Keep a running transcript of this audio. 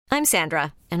I'm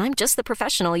Sandra, and I'm just the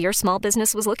professional your small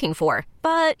business was looking for.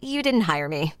 But you didn't hire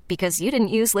me because you didn't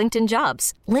use LinkedIn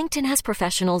Jobs. LinkedIn has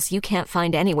professionals you can't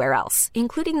find anywhere else,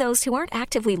 including those who aren't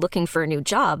actively looking for a new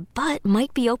job, but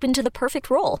might be open to the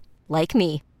perfect role, like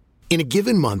me. In a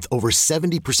given month, over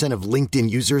 70% of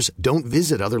LinkedIn users don't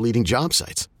visit other leading job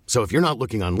sites. So if you're not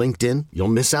looking on LinkedIn, you'll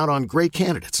miss out on great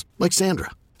candidates like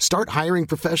Sandra. Start hiring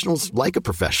professionals like a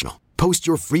professional. Post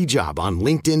your free job on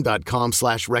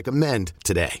linkedin.com/recommend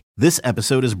today. This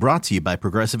episode is brought to you by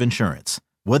Progressive Insurance.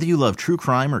 Whether you love true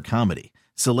crime or comedy,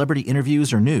 celebrity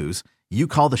interviews or news, you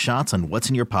call the shots on what's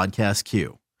in your podcast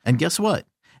queue. And guess what?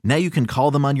 Now you can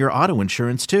call them on your auto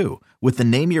insurance too with the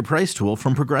Name Your Price tool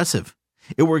from Progressive.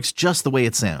 It works just the way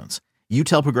it sounds. You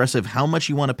tell Progressive how much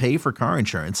you want to pay for car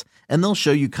insurance, and they'll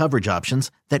show you coverage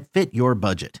options that fit your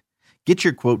budget. Get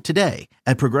your quote today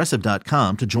at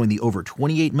Progressive.com to join the over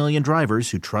 28 million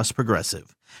drivers who trust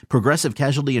Progressive. Progressive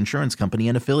Casualty Insurance Company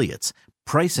and Affiliates.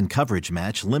 Price and coverage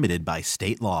match limited by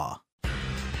state law.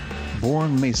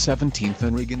 Born May 17th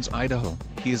in Riggins, Idaho,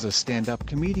 he is a stand-up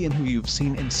comedian who you've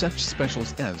seen in such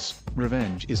specials as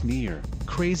Revenge is Near,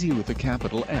 Crazy with a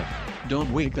capital F,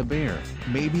 Don't Wake the Bear,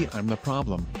 Maybe I'm the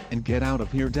Problem, and Get Out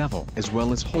of Here Devil, as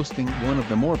well as hosting one of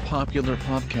the more popular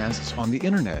podcasts on the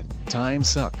internet, Time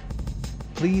Suck.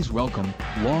 Please welcome,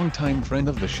 longtime friend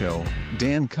of the show,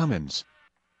 Dan Cummins.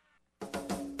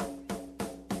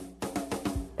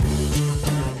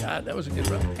 God, that was a good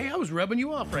rub. Hey, I was rubbing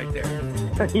you off right there.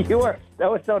 You were.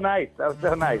 That was so nice.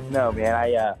 No,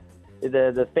 man,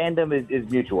 the fandom is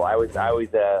mutual. I always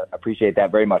appreciate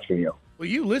that very much from you. Well,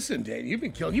 you listen, Dan. You've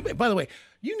been killing. By the way,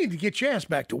 you need to get your ass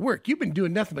back to work. You've been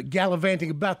doing nothing but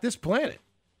gallivanting about this planet.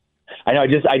 I know.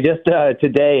 I just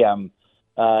today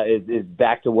is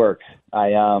back to work.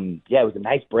 It was a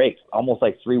nice break. Almost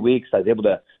like 3 weeks. I was able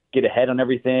to get ahead on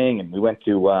everything, and we went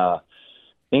to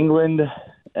England,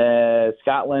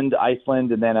 Scotland,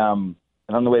 Iceland, and then on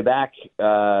the way back,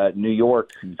 New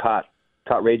York, and caught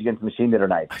Rage Against the Machine the other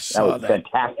night. That was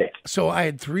fantastic. So I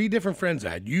had three different friends. I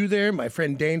had you there, my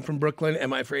friend Dane from Brooklyn, and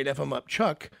my friend F. M. Up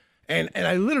Chuck. And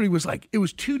I literally was like, it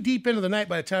was too deep into the night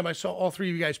by the time I saw all three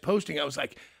of you guys posting. I was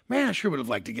like, man, I sure would have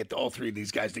liked to get all three of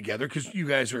these guys together because you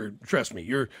guys are, trust me,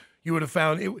 you would have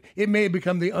found, it may have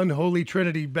become the unholy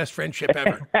trinity best friendship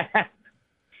ever.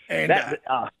 And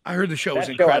I heard the show was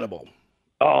incredible.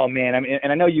 Oh, man. I mean,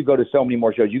 and I know you go to so many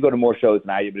more shows. You go to more shows than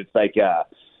I do, but it's like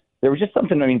there was just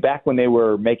something, I mean, back when they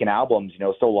were making albums,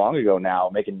 so long ago now,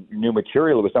 making new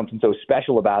material, there was something so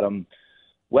special about them.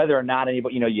 Whether or not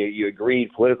anybody, you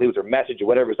agreed politically with their message or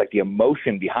whatever, it was like the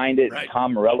emotion behind it. Right.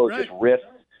 Tom Morello just riffed.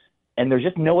 And there's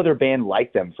just no other band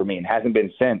like them for me and hasn't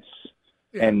been since.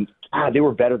 Yeah. And they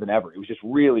were better than ever. It was just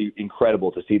really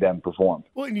incredible to see them perform.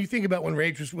 Well, and you think about when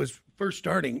Rage was first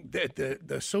starting,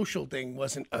 the social thing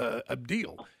wasn't a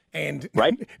deal. And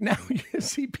right now you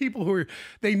see people who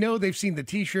they've seen the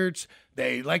T-shirts,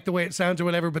 they like the way it sounds or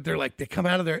whatever, but they're like, they come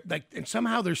out of there, like, and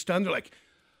somehow they're stunned. They're like,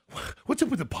 what's up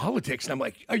with the politics? And I'm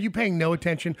like, are you paying no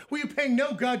attention? Well, you're paying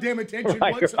no goddamn attention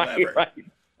whatsoever. Right.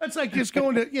 That's like just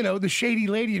going to, the shady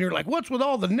lady, and you're like, what's with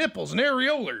all the nipples and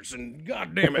areolars? And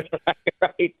goddamn it.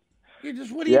 Right. You're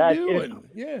just, what are you doing?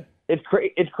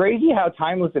 It's crazy how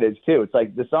timeless it is, too. It's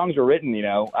like the songs are written,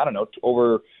 I don't know,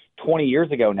 over 20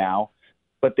 years ago now,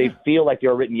 but they feel like they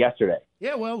were written yesterday.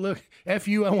 Yeah, well, look, F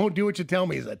you, I won't do what you tell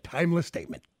me is a timeless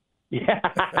statement. Yeah,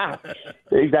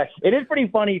 exactly. It is pretty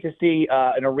funny to see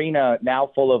an arena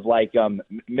now full of like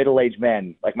middle-aged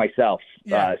men like myself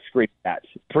screaming that.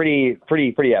 Pretty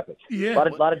epic. Yeah, a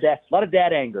lot of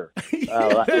dad anger.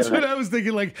 That's what I was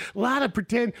thinking. Like a lot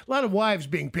of wives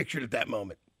being pictured at that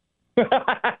moment.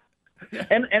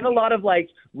 And a lot of like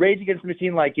Rage Against the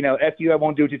Machine, like F you, I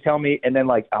won't do what you tell me, and then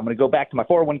like I'm gonna go back to my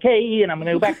 401k, and I'm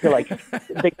gonna go back to like.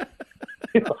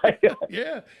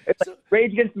 Yeah, it's like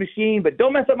Rage Against the Machine, but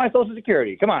don't mess up my Social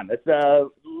Security. Come on, let's a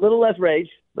little less rage.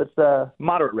 Let's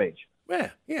moderate rage.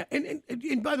 Yeah.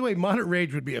 And by the way, moderate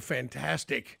rage would be a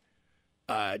fantastic.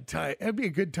 That'd be a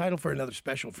good title for another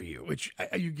special for you. Which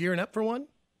are you gearing up for one?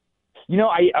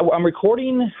 I'm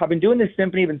recording. I've been doing this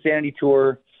Symphony of Insanity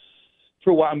tour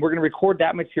for a while, and we're going to record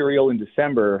that material in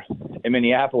December in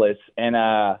Minneapolis, and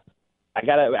I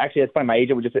got to – actually, that's funny. My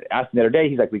agent was just asking the other day.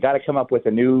 He's like, we got to come up with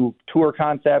a new tour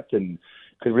concept, and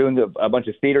because we're doing a bunch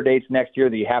of theater dates next year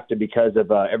that you have to, because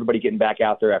of everybody getting back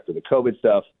out there after the COVID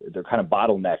stuff, they're kind of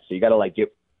bottlenecked. So you got to, like,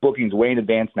 get bookings way in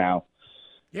advance now.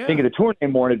 Yeah. Think of the tour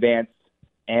name more in advance.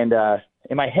 And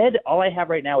in my head, all I have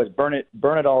right now is Burn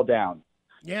It All Down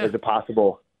as a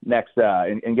possible next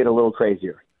and get a little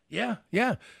crazier. Yeah.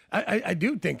 I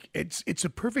do think it's a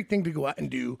perfect thing to go out and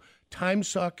do time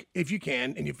suck if you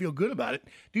can and you feel good about it.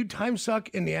 Do time suck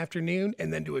in the afternoon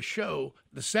and then do a show,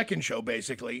 the second show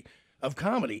basically, of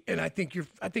comedy. And I think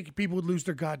people would lose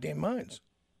their goddamn minds.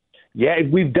 Yeah,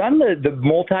 we've done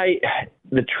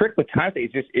the trick with time suck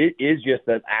is just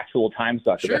the actual time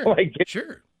suck. Sure, like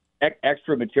sure.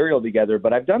 Extra material together,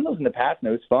 but I've done those in the past, and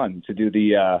it was fun to do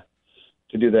the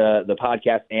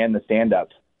podcast and the stand up.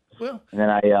 Well,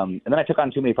 and then I took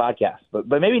on too many podcasts, but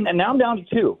maybe now I'm down to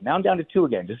two. Now I'm down to two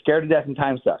again. Just scared to death in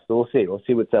time suck. So we'll see. We'll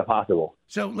see what's possible.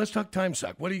 So let's talk time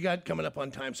suck. What do you got coming up on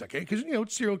time suck? Because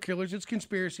it's serial killers, it's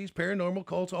conspiracies, paranormal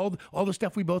cults, all the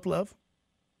stuff we both love.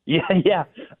 Yeah.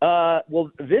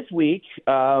 Well, this week is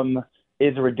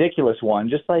a ridiculous one.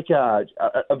 Just like a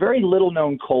very little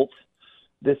known cult.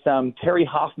 This Terry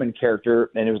Hoffman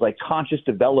character, and it was like Conscious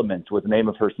Development was the name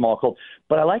of her small cult.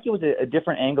 But I like it was a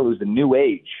different angle. It was the New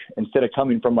Age instead of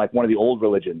coming from like one of the old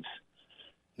religions.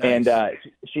 Nice. And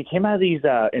she came out of these,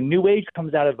 and New Age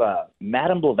comes out of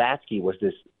Madame Blavatsky was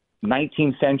this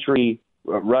 19th century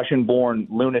Russian-born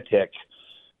lunatic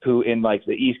who in like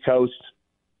the East Coast,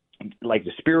 like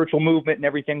the spiritual movement and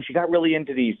everything, she got really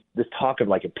into this talk of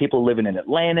like people living in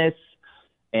Atlantis,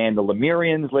 and the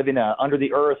Lemurians living under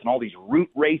the earth and all these root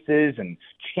races and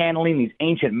channeling these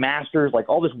ancient masters, like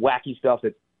all this wacky stuff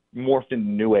that morphed into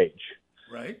New Age.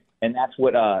 Right. And that's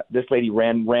what this lady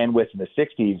ran with in the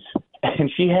 60s.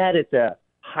 And she had at the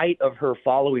height of her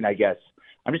following, I guess.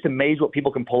 I'm just amazed what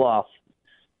people can pull off.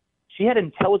 She had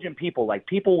intelligent people, like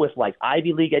people with like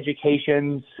Ivy League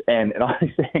educations and all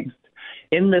these things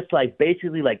in this like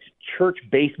basically like church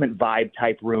basement vibe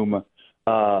type room,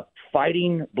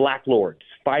 fighting Black Lords,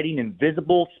 fighting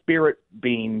invisible spirit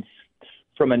beings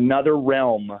from another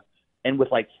realm, and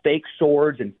with like fake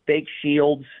swords and fake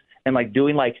shields, and like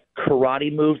doing like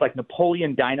karate moves, like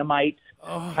Napoleon Dynamite,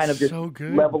 kind of this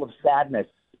level of sadness.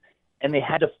 And they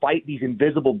had to fight these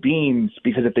invisible beings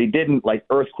because if they didn't, like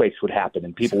earthquakes would happen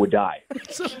and people would die.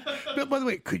 So, but by the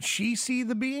way, could she see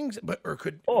the beings?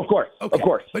 Oh, of course, okay. Of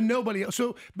course. But nobody else.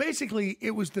 So basically,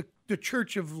 it was the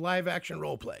church of live action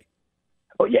role play.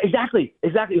 Oh yeah, exactly.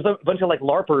 It was a bunch of like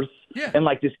LARPers, and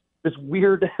like this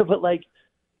weird, but like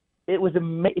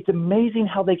it's amazing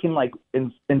how they can like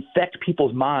infect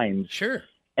people's minds. Sure.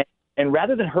 And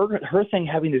rather than her thing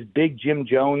having this big Jim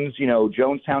Jones,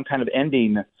 Jonestown kind of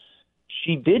ending,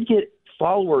 she did get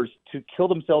followers to kill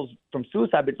themselves from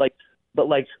suicide,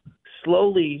 but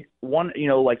slowly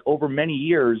like over many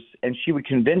years, and she would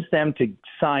convince them to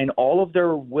sign all of their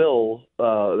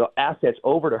the assets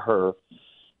over to her,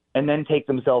 and then take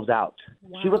themselves out.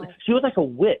 Wow. She was like a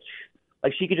witch.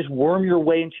 Like she could just worm your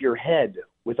way into your head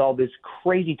with all this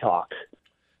crazy talk,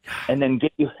 and then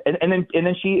get you. And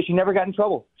then she never got in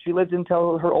trouble. She lived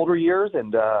until her older years,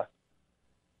 and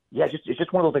it's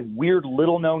just one of those like weird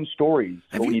little known stories.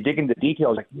 But when you dig into the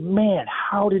details, like man,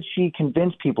 how did she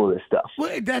convince people of this stuff?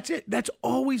 Well, that's it. That's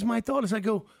always my thought. Is I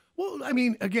go, well, I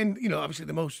mean, again, obviously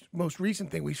the most recent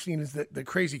thing we've seen is the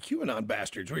crazy QAnon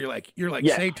bastards, where you're like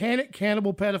satanic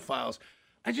cannibal pedophiles.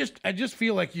 I just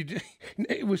feel like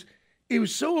it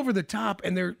was so over the top,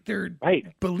 and their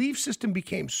belief system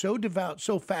became so devout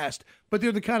so fast. But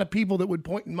they're the kind of people that would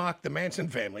point and mock the Manson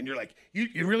family, and you're like, you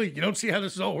don't see how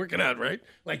this is all working out, right?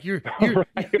 Like you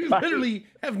literally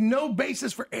have no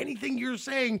basis for anything you're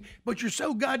saying, but you're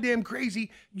so goddamn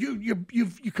crazy. You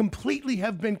completely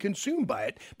have been consumed by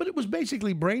it. But it was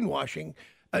basically brainwashing.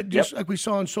 Like we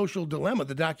saw in Social Dilemma,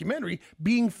 the documentary,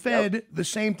 being fed the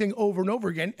same thing over and over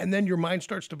again, and then your mind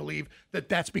starts to believe that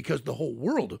that's because the whole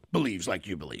world believes like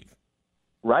you believe.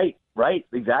 Right,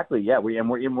 exactly. Yeah,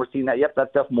 we're seeing that. Yep, that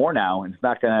stuff more now, and it's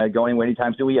not going to go anywhere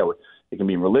anytime soon. It can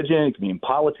be in religion, it can be in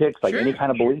politics, like any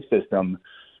kind of belief system.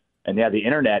 And the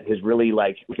internet has really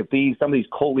if some of these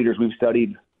cult leaders we've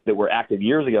studied that were active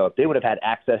years ago, if they would have had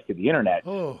access to the internet,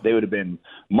 they would have been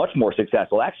much more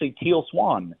successful. Actually, Teal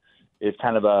Swan is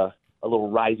kind of a little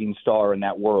rising star in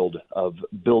that world of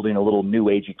building a little new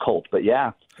agey cult. But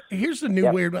yeah. Here's the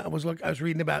new weird I was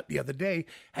reading about the other day.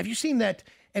 Have you seen that?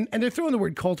 And they're throwing the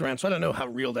word cult around, so I don't know how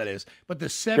real that is. But the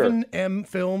 7M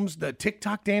films, the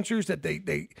TikTok dancers that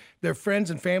their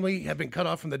friends and family have been cut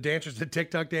off from the dancers, the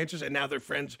TikTok dancers, and now their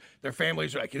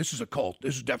families are like, this is a cult.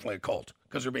 This is definitely a cult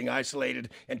because they're being isolated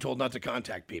and told not to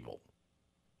contact people.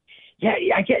 Yeah,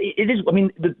 I get it. Is, I mean,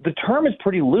 the term is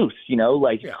pretty loose,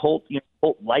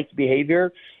 cult-like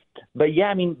behavior. But yeah,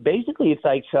 I mean, basically, it's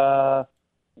like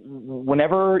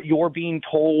whenever you're being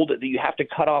told that you have to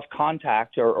cut off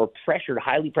contact or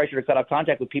highly pressured to cut off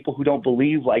contact with people who don't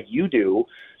believe like you do,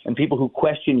 and people who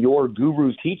question your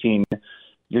guru's teaching,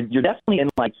 you're definitely in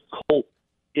like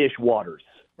cult-ish waters.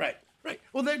 Right.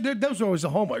 Well, those are always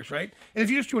the hallmarks, right? And if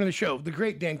you're just joining the show, the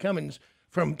great Dan Cummins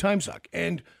from Time Suck.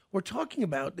 And we're talking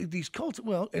about these cults.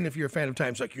 Well, and if you're a fan of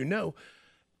Time Suck, you know,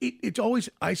 it's always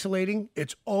isolating.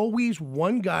 It's always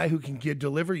one guy who can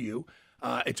deliver you.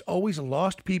 It's always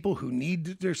lost people who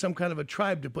there's some kind of a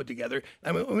tribe to put together.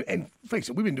 I mean, and face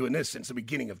it, we've been doing this since the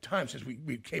beginning of time, since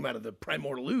we came out of the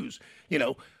primordial ooze. You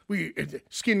know,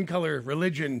 skin color,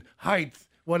 religion, height,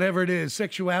 whatever it is,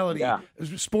 sexuality,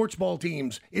 sports ball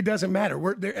teams. It doesn't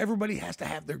matter. Everybody has to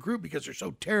have their group because they're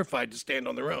so terrified to stand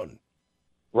on their own.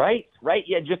 Right.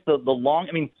 Yeah, just the long.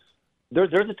 I mean,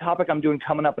 there's a topic I'm doing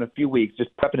coming up in a few weeks.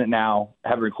 Just prepping it now,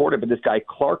 haven't recorded. But this guy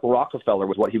Clark Rockefeller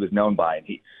was what he was known by, and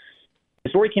the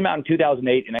story came out in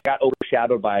 2008, and it got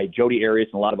overshadowed by Jodi Arias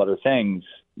and a lot of other things.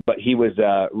 But he was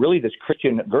really this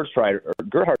Christian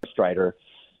Gerhard Strider,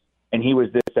 and he was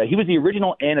he was the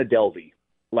original Anna Delvey,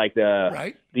 like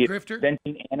the grifter,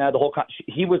 inventing Anna, the whole.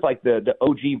 He was like the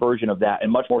OG version of that,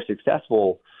 and much more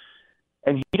successful.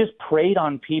 And he just preyed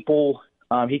on people.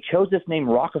 He chose this name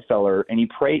Rockefeller, and he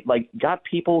got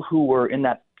people who were in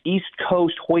that East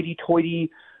Coast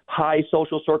hoity-toity, high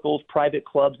social circles, private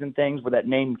clubs and things where that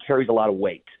name carries a lot of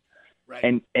weight. Right.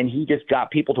 And he just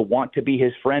got people to want to be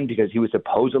his friend because he was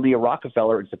supposedly a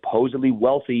Rockefeller and supposedly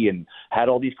wealthy and had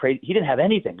all these crazy – he didn't have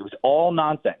anything. It was all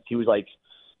nonsense. He was like,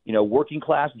 you know, working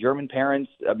class German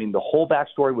parents. I mean, the whole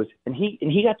backstory was – and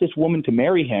he got this woman to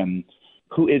marry him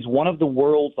who is one of the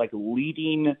world's like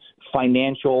leading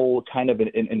financial kind of an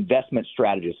investment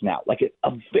strategist now, like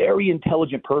a very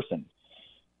intelligent person.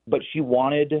 But she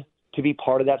wanted to be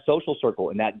part of that social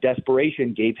circle, and that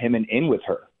desperation gave him an in with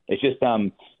her. It's just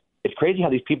it's crazy how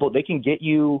these people, they can get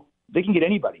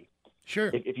anybody.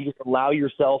 Sure. If you just allow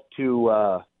yourself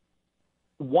to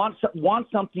want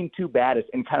something too bad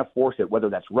and kind of force it, whether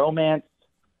that's romance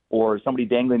or somebody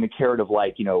dangling the carrot of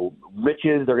like, you know,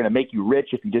 riches, they're going to make you rich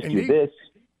if you just do this.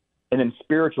 And then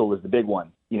spiritual is the big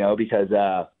one, you know, because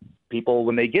people,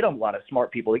 when they get a lot of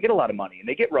smart people, they get a lot of money and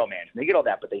they get romance and they get all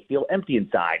that, but they feel empty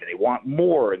inside and they want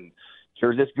more. And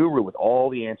here's this guru with all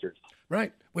the answers.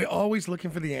 Right. We're always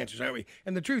looking for the answers, aren't we?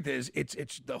 And the truth is,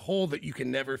 it's the hole that you can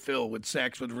never fill with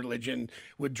sex, with religion,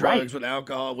 with drugs, with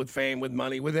alcohol, with fame, with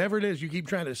money, whatever it is. You keep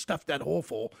trying to stuff that hole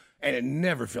full, and it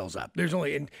never fills up. There's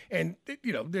only and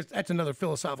you know that's another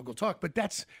philosophical talk, but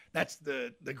that's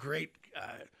the great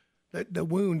the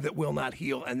wound that will not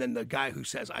heal, and then the guy who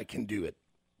says I can do it.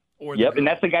 Or and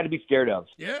that's the guy to be scared of.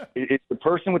 Yeah, it's the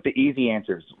person with the easy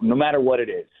answers, no matter what it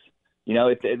is. You know,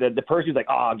 it's the person who's like,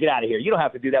 oh, get out of here. You don't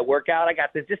have to do that workout. I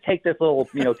got this. Just take this little,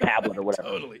 you know, tablet or whatever.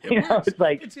 Totally. It's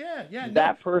like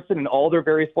that person in all their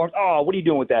various forms. Oh, what are you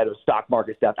doing with that stock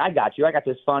market stuff? I got you. I got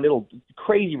this fund. It'll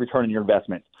crazy return on your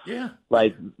investment. Yeah.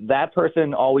 Like that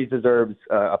person always deserves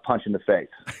a punch in the face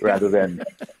rather than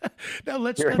now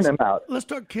let's them out. Let's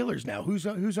talk killers now. Who's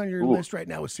on your list right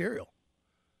now with serial?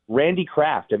 Randy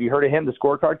Kraft. Have you heard of him, the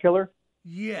scorecard killer?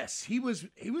 Yes, he was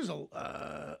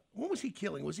what was he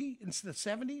killing? Was he in the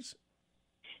 70s?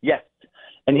 Yes,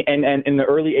 and in the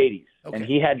early 80s. Okay. And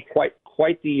he had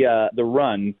quite the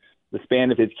run, the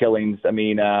span of his killings. I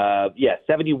mean,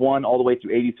 71 all the way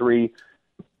through 83,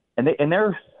 and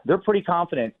they're pretty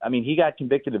confident. I mean, he got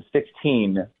convicted of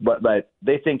 16, but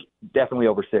they think definitely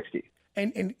over 60.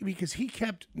 And because he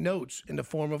kept notes in the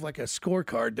form of like a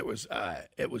scorecard that was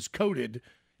it was coded,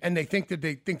 and they think that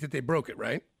they broke it,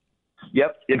 right?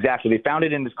 Yep, exactly. They found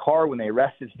it in his car when they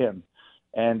arrested him,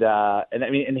 and I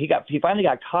mean, and he finally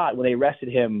got caught when they arrested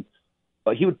him.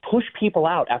 But he would push people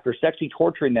out after sexually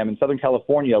torturing them in Southern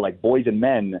California, like boys and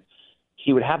men.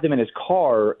 He would have them in his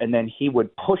car, and then he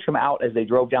would push them out as they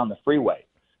drove down the freeway,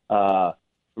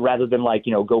 rather than like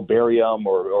go bury them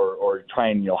or try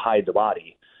and hide the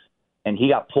body. And he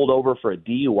got pulled over for a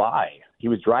DUI. He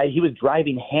was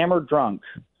driving hammered drunk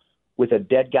with a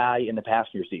dead guy in the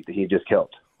passenger seat that he had just killed.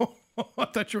 I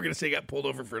thought you were going to say he got pulled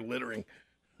over for littering.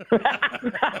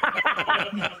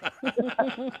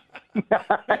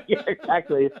 Yeah,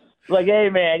 exactly. Like, hey,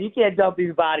 man, you can't dump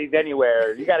these bodies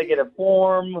anywhere. You got to get a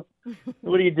form.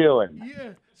 What are you doing?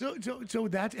 Yeah. So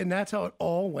that's how it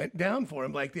all went down for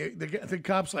him. Like the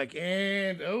cops, like,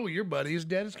 and your buddy is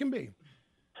dead as can be.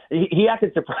 He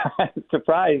acted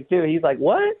surprised too. He's like,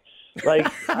 what? Like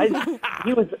I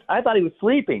thought he was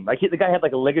sleeping. Like the guy had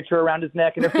like a ligature around his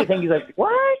neck and everything. He's like,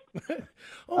 what?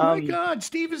 My God,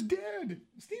 Steve is dead.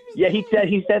 Dead.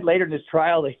 He said later in his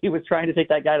trial that he was trying to take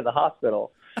that guy to the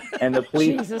hospital, and the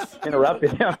police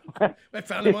interrupted him. I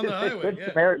found him on the highway. Good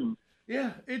Samaritan.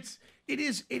 Yeah, it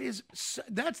is.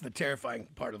 That's the terrifying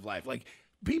part of life. Like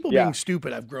people being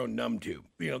stupid, I've grown numb to.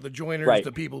 The joiners,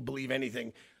 the people who believe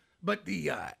anything. But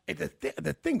the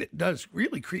thing that does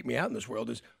really creep me out in this world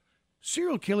is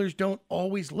serial killers don't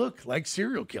always look like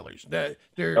serial killers.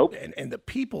 Nope. And the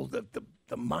people,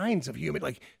 the minds of human,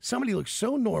 like somebody looks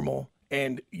so normal,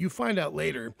 and you find out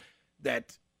later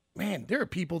that, man, there are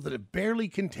people that have barely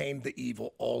contained the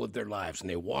evil all of their lives, and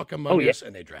they walk among us,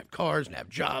 and they drive cars and have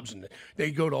jobs, and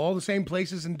they go to all the same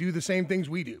places and do the same things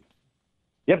we do.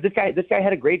 Yeah, but this guy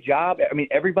had a great job. I mean,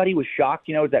 everybody was shocked.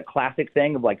 You know, it was that classic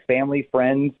thing of like family,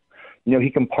 friends. You know,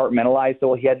 he compartmentalized,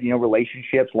 so he had, you know,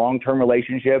 relationships, long-term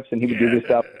relationships, and he would do this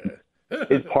stuff.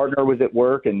 His partner was at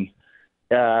work, and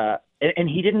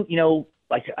he didn't, you know,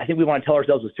 like, I think we want to tell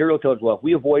ourselves with serial killers, well, if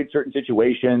we avoid certain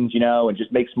situations, you know, and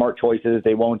just make smart choices,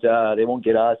 they won't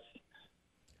get us.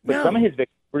 But some of his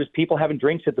victims were just people having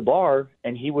drinks at the bar,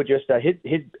 and he would just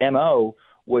his MO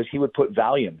was he would put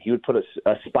Valium. He would put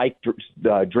a spike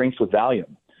drinks with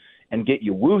Valium and get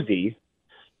you woozy,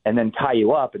 and then tie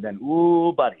you up, and then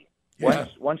ooh, buddy. Yeah.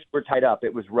 Once we're tied up,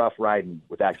 it was rough riding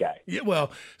with that guy. Yeah, well,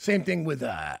 same thing with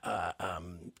Bob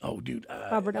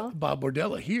Bordella? Bob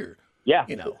Bordella here. Yeah.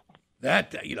 You know,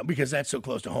 that, you know, because that's so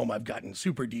close to home, I've gotten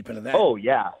super deep into that. Oh,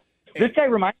 yeah. This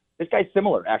guy's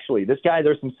similar, actually. This guy,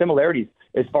 there's some similarities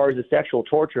as far as the sexual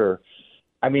torture.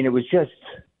 I mean, it was just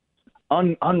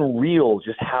unreal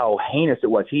just how heinous it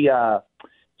was. He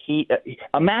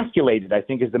emasculated, I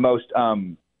think, is the most,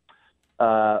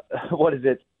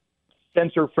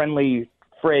 censor-friendly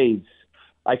phrase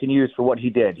I can use for what he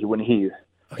did. When he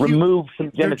removed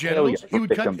some genitalia from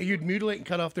victims. He'd mutilate and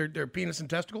cut off their penis and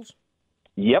testicles?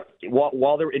 Yep.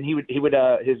 While they're, and he would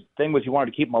his thing was he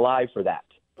wanted to keep them alive for that.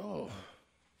 Oh,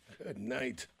 good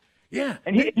night. Yeah.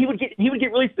 And he would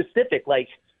get really specific. Like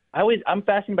I'm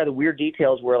fascinated by the weird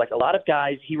details where, like, a lot of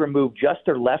guys, he removed just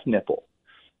their left nipple.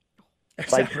 Is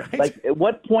that right? Like, at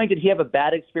what point did he have a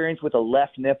bad experience with a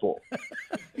left nipple?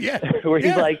 Yeah. Where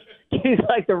he's like,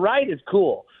 the right is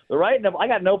cool. The right nipple, I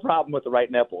got no problem with the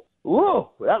right nipple. Whoa,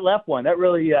 that left one, that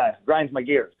really grinds my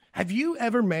gears. Have you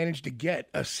ever managed to get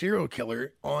a serial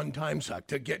killer on Time Suck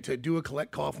to do a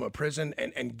collect call from a prison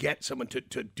and get someone to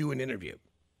do an interview?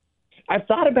 I've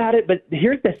thought about it, but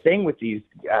here's the thing with these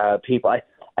people. I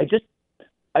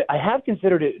have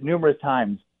considered it numerous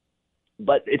times,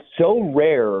 but it's so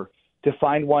rare to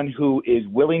find one who is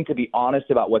willing to be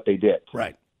honest about what they did.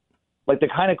 Right. Like the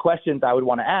kind of questions I would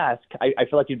want to ask, I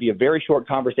feel like it'd be a very short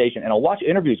conversation, and I'll watch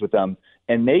interviews with them,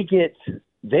 and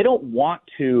they don't want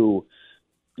to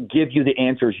give you the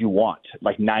answers you want,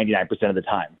 like 99% of the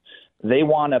time. They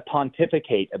want to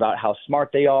pontificate about how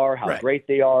smart they are, how great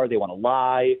they are. They want to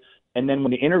lie. And then when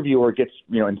the interviewer gets,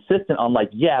 you know, insistent on, like,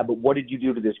 yeah, but what did you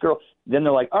do to this girl? Then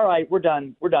they're like, all right, we're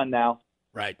done. We're done now.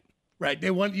 Right. Right.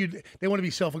 They want to be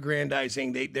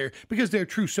self-aggrandizing. They're because they're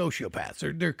true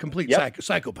sociopaths. They're complete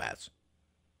psychopaths.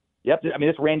 Yep. I mean,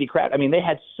 this Randy Kraft, I mean, they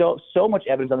had so much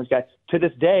evidence on this guy. To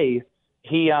this day,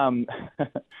 he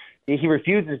he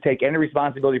refuses to take any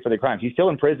responsibility for the crimes. He's still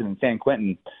in prison in San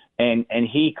Quentin, and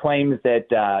he claims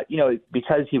that you know,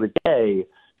 because he was gay,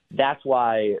 that's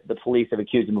why the police have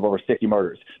accused him of over 60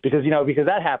 murders. Because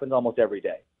that happens almost every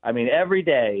day. I mean, every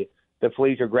day the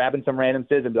police are grabbing some random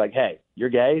cis and be like, "Hey, you're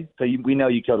gay, so we know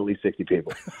you killed at least 60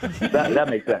 people." that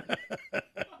makes sense.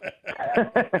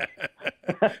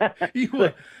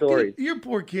 Your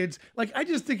poor kids. Like, I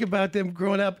just think about them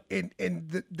growing up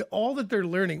and all that they're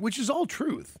learning, which is all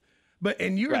truth.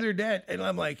 And you're their dad, and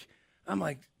I'm like,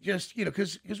 just, you know,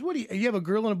 because what do you have, a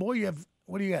girl and a boy?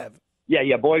 What do you have?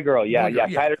 Yeah, boy, girl. Yeah.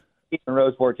 Kyler and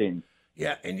Rose 14.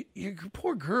 Yeah, and your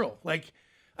poor girl. Like,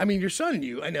 I mean, your son and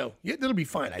you, I know, that'll be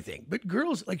fine, I think. But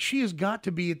girls, like, she has got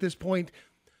to be at this point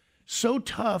so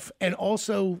tough, and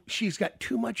also she's got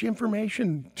too much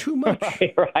information, too much.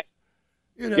 Right.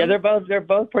 You know? Yeah, they're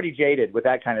both pretty jaded with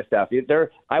that kind of stuff.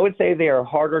 I would say they are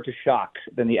harder to shock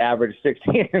than the average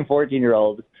 16 and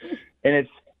 14-year-old, and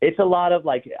it's a lot of,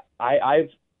 like, I've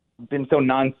been so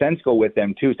nonsensical with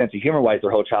them too, sense of humor wise, their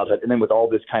whole childhood, and then with all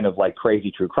this kind of like crazy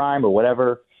true crime or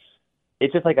whatever,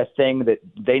 it's just like a thing that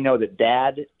they know that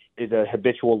dad is a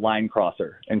habitual line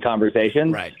crosser in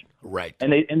conversation. Right.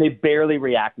 And they barely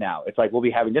react now. It's like we'll be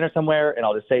having dinner somewhere, and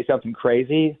I'll just say something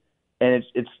crazy, and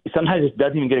it's sometimes it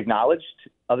doesn't even get acknowledged,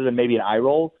 other than maybe an eye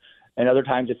roll, and other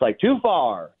times it's like too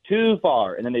far,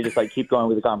 and then they just like keep going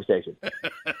with the conversation.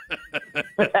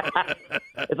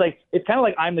 It's kind of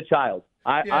like I'm the child.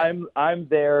 I'm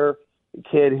their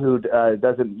kid who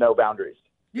doesn't know boundaries.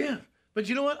 Yeah. But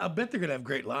you know what? I bet they're going to have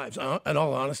great lives. In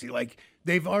all honesty, like,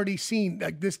 they've already seen,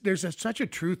 like, this. There's such a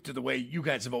truth to the way you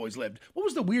guys have always lived. What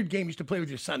was the weird game you used to play with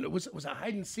your son? It was a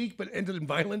hide and seek, but ended in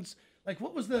violence. Like,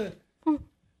 what was the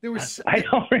There was. I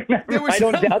don't remember. There was I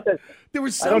don't some, doubt that. There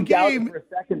was I some don't doubt game. for a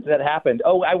second that happened.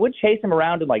 Oh, I would chase him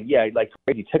around and like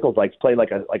Crazy Tickles, like play like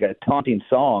a taunting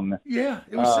song. Yeah,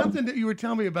 it was something that you were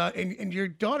telling me about, and your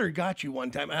daughter got you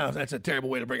one time. Oh, that's a terrible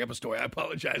way to bring up a story. I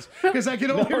apologize because I can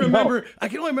only remember. I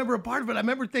can only remember a part of it. I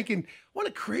remember thinking, what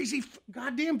a crazy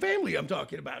goddamn family I'm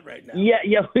talking about right now.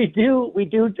 Yeah, we do,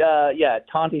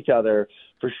 taunt each other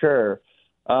for sure.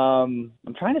 I'm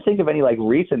trying to think of any like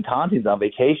recent tauntings on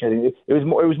vacation. It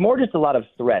was more just a lot of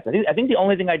threats. I think the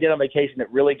only thing I did on vacation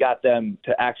that really got them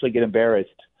to actually get embarrassed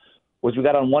was we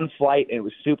got on one flight and it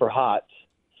was super hot,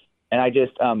 and I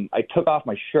just I took off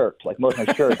my shirt, like most of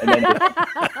my shirt, and then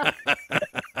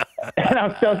and I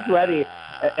was so sweaty,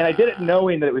 and I did it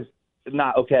knowing that it was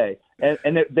not okay.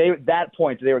 And they at that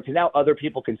point they were, because now other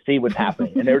people can see what's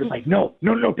happening, and they were just like, no,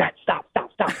 Dad, stop.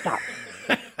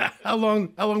 How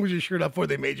long was your shirt up before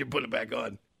they made you put it back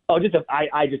on? Oh, just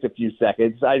a few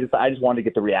seconds. I just wanted to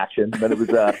get the reaction, but it was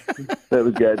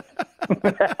good.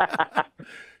 But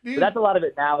that's a lot of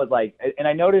it now. Is like, and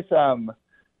I notice a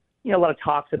lot of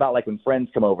talks about like when friends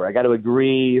come over. I got to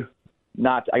agree,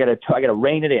 I got to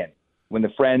rein it in when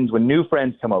new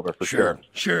friends come over for sure.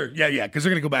 Sure, yeah, because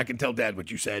they're gonna go back and tell Dad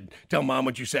what you said, tell Mom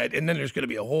what you said, and then there's gonna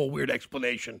be a whole weird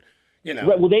explanation. You know.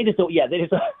 Well, they just don't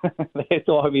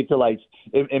want me to like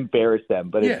embarrass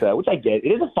them, but it's which I get. It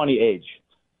is a funny age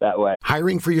that way.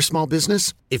 Hiring for your small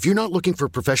business? If you're not looking for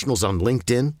professionals on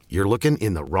LinkedIn, you're looking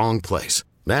in the wrong place.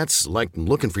 That's like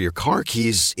looking for your car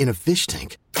keys in a fish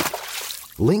tank.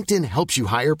 LinkedIn helps you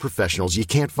hire professionals you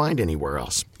can't find anywhere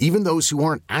else, even those who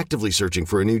aren't actively searching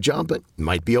for a new job but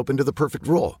might be open to the perfect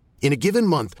role. In a given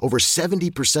month, over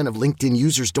 70% of LinkedIn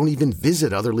users don't even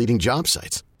visit other leading job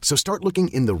sites. So start looking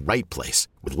in the right place.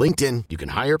 With LinkedIn, you can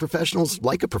hire professionals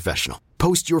like a professional.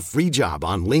 Post your free job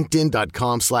on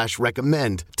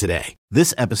linkedin.com/recommend today.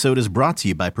 This episode is brought to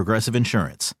you by Progressive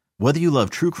Insurance. Whether you love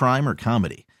true crime or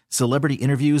comedy, celebrity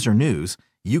interviews or news,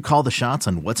 you call the shots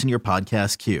on what's in your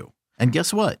podcast queue. And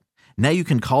guess what? Now you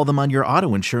can call them on your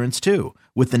auto insurance too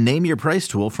with the Name Your Price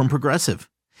tool from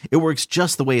Progressive. It works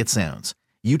just the way it sounds.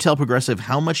 You tell Progressive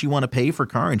how much you want to pay for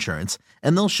car insurance,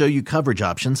 and they'll show you coverage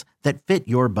options that fit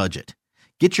your budget.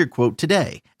 Get your quote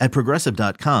today at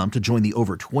Progressive.com to join the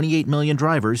over 28 million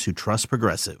drivers who trust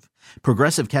Progressive.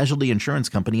 Progressive Casualty Insurance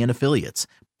Company and Affiliates.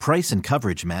 Price and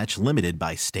coverage match limited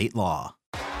by state law.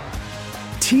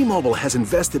 T-Mobile has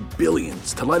invested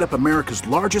billions to light up America's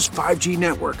largest 5G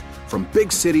network, from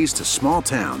big cities to small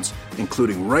towns,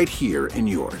 including right here in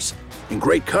yours. And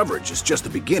great coverage is just the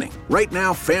beginning. Right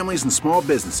now, families and small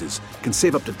businesses can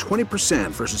save up to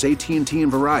 20% versus AT&T and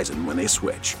Verizon when they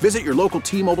switch. Visit your local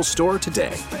T-Mobile store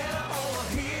today.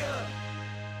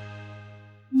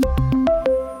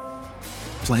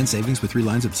 Plan savings with 3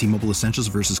 lines of T-Mobile Essentials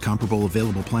versus comparable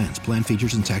available plans. Plan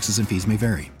features and taxes and fees may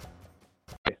vary.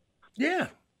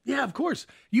 Yeah, of course.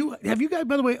 Have you guys,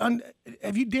 by the way,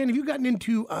 have you gotten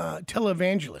into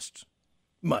televangelists?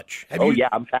 Much. Yeah,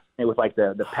 I'm fascinated with like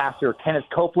the pastor Kenneth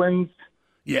Copeland.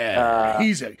 Yeah,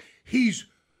 he's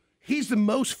the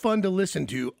most fun to listen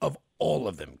to of all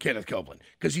of them, Kenneth Copeland,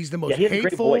 because he's the most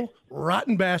hateful,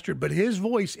 rotten bastard. But his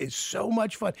voice is so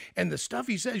much fun, and the stuff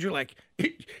he says, you're like,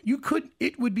 it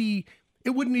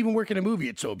wouldn't even work in a movie.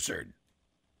 It's so absurd.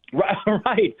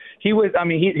 Right. He's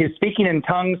speaking in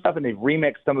tongues stuff, and they've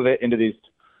remixed some of it into these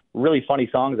really funny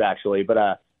songs, actually.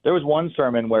 But there was one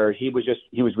sermon where he was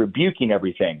rebuking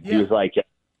everything. Yeah. He was like,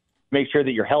 make sure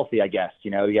that you're healthy, I guess.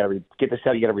 You got to get this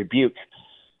out. You got to rebuke.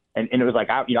 And it was like,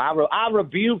 I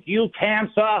rebuke you,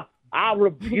 cancer. I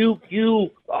rebuke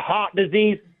you, heart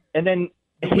disease. And then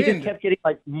he just kept getting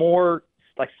like more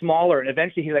like smaller. And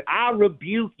eventually he's like, I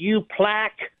rebuke you,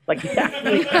 plaque. Like he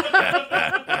actually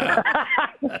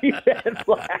he said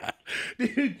plaque.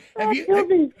 Dude,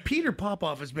 Peter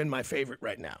Popoff has been my favorite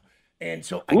right now. And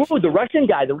so the Russian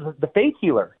guy, the faith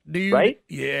healer, dude, right?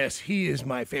 Yes, he is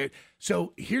my favorite.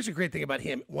 So here's a great thing about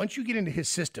him. Once you get into his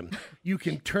system, you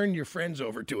can turn your friends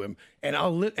over to him, and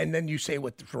and then you say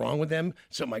what's wrong with them.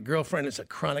 So my girlfriend is a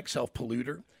chronic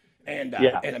self-polluter and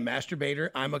a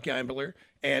masturbator. I'm a gambler,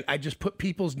 and I just put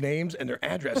people's names and their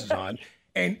addresses on.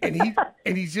 And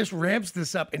he just ramps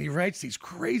this up, and he writes these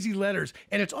crazy letters,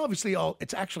 and it's obviously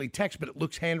it's actually text, but it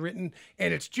looks handwritten,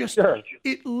 and it's just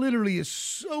it literally is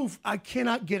so I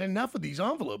cannot get enough of these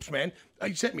envelopes, man.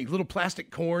 He sent me little plastic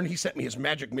corn. He sent me his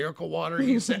magic miracle water.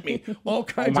 He sent me all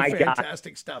kinds of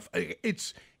fantastic stuff.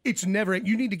 It's never.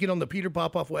 You need to get on the Peter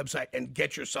Popoff website and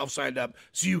get yourself signed up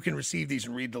so you can receive these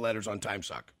and read the letters on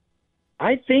TimeSuck.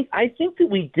 I think that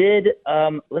we did.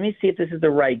 Let me see if this is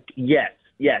the right.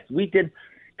 Yes, we did,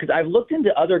 because I've looked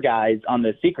into other guys on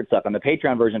the Secret Suck, on the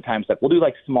Patreon version of Time Suck. We'll do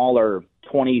like smaller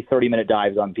 20, 30-minute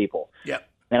dives on people. Yep.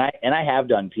 And I have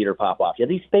done Peter Popoff. Yeah,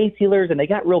 these space healers, and they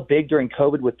got real big during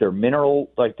COVID with their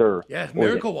mineral, like their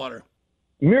miracle water.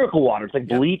 Miracle water. It's like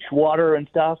bleach water and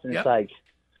stuff, and it's like,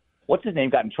 what's his name?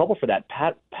 Got in trouble for that.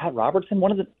 Pat Robertson,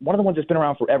 one of the ones that's been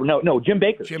around forever. No, Jim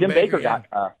Baker. Jim Baker got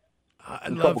I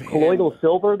love colloidal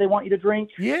silver. They want you to drink.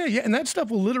 Yeah, and that stuff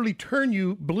will literally turn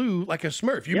you blue like a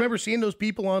Smurf. You remember seeing those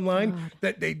people online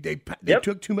that they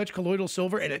took too much colloidal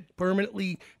silver and it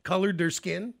permanently colored their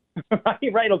skin?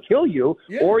 Right, it'll kill you,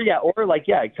 or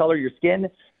color your skin.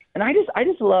 And I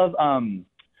just love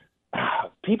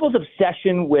people's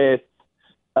obsession with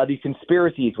these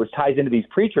conspiracies, which ties into these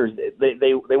preachers.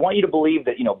 They want you to believe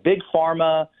that big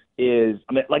pharma is.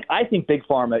 I think big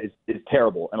pharma is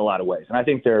terrible in a lot of ways, and I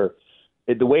think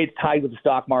the way it's tied with the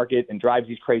stock market and drives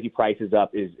these crazy prices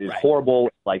up is horrible,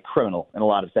 like criminal in a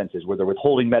lot of senses, where they're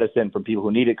withholding medicine from people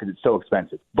who need it because it's so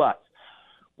expensive. But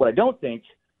what I don't think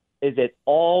is that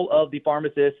all of the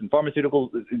pharmacists and pharmaceutical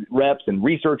reps and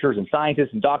researchers and scientists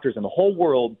and doctors in the whole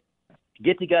world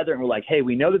get together and we're like, hey,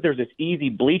 we know that there's this easy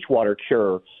bleach water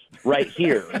cure right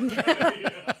here. We're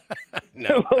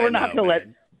not going to let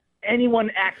anyone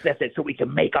access it so we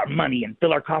can make our money and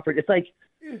fill our coffers. It's like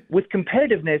with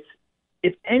competitiveness,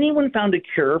 if anyone found a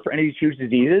cure for any of these huge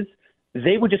diseases,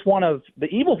 they would just the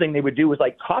evil thing they would do was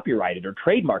like copyright it or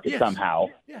trademark it somehow.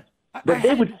 Yeah. But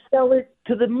they would sell it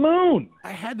to the moon.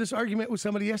 I had this argument with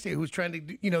somebody yesterday who was trying to,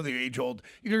 the age-old,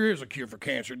 there is a cure for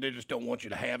cancer. They just don't want you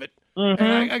to have it. Mm-hmm.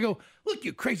 And I go, look,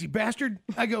 you crazy bastard.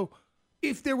 I go,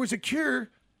 if there was a cure,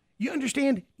 you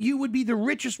understand, you would be the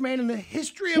richest man in the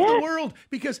history of the world.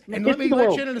 Because, and let me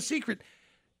let you in on a secret,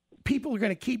 people are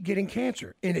going to keep getting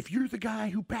cancer. And if you're the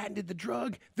guy who patented the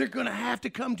drug, they're going to have to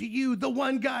come to you, the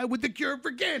one guy with the cure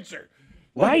for cancer.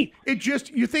 Right.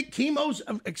 You think chemo's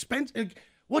expensive.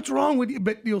 What's wrong with you?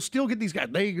 But you'll still get these guys.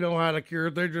 They know how to cure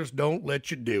it. They just don't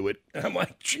let you do it. And I'm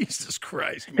like, Jesus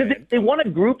Christ, man. They want to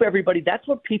group everybody. That's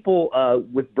what people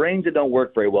with brains that don't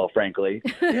work very well, frankly,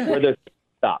 where the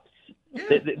stops.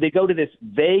 Yeah. They go to this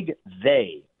vague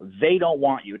they. They don't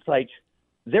want you. It's like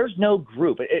there's no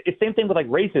group. It's the same thing with like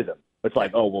racism. It's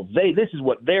like, oh, well, this is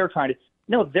what they're trying to.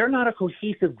 No, they're not a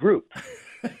cohesive group.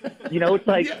 It's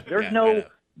like there's no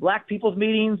Black people's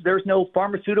meetings. There's no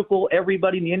pharmaceutical,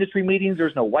 everybody in the industry meetings.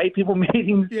 There's no white people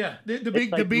meetings. Yeah, the big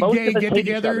gay get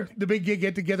together. The big gay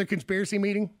get together conspiracy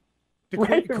meeting.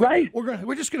 Right.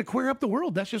 We're just going to queer up the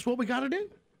world. That's just what we got to do.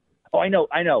 Oh, I know.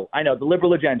 The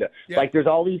liberal agenda. Yeah. Like there's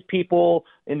all these people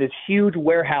in this huge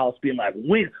warehouse being like,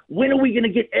 when are we going to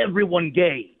get everyone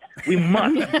gay? We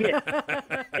must get.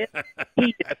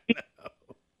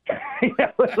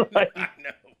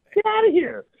 Get out of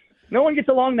here. No one gets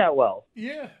along that well.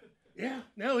 Yeah.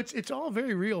 No, it's all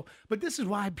very real. But this is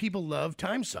why people love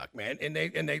Time Suck, man, and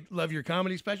they love your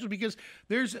comedy specials because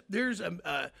there's an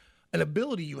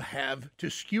ability you have to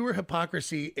skewer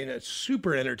hypocrisy in a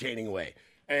super entertaining way,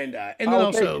 and then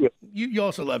also you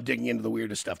also love digging into the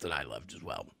weirdest stuff that I loved as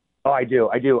well. Oh, I do.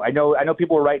 I know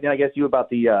people were writing, I guess, you about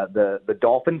the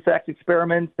dolphin sex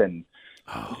experiments and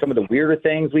some of the weirder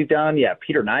things we've done. Yeah,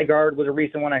 Peter Nygaard was a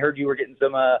recent one. I heard you were getting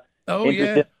some.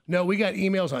 No, we got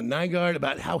emails on Nygaard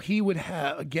about how he would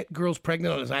get girls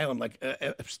pregnant on his island, like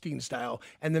Epstein style,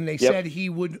 and then they said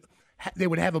they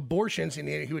would have abortions, and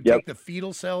he would take the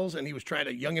fetal cells, and he was trying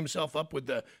to young himself up with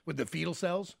the fetal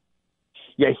cells.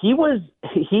 Yeah, he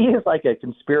is like a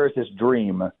conspiracist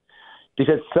dream,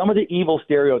 because some of the evil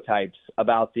stereotypes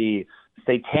about the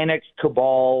satanic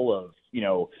cabal of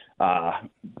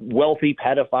wealthy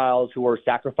pedophiles who are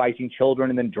sacrificing children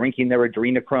and then drinking their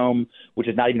adrenochrome, which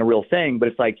is not even a real thing. But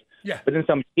it's like, but then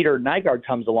some Peter Nygaard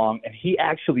comes along and he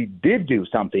actually did do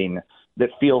something that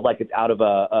feels like it's out of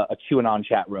a QAnon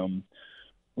chat room,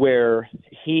 where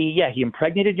he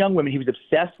impregnated young women. He was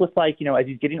obsessed with as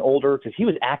he's getting older, because he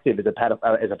was active as a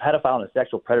pedophile and a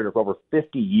sexual predator for over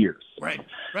 50 years. Right.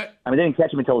 I mean, they didn't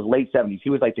catch him until his late 70s. He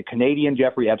was like the Canadian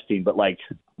Jeffrey Epstein, but like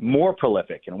more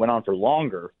prolific, and went on for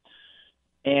longer.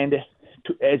 And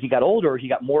as he got older, he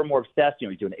got more and more obsessed.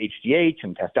 He's doing HGH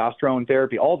and testosterone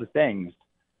therapy, all the things.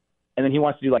 And then he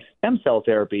wants to do like stem cell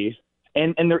therapy,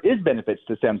 and there is benefits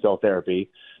to stem cell therapy,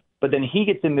 but then he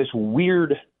gets in this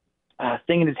weird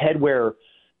thing in his head where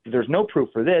there's no proof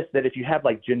for this, that if you have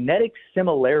like genetic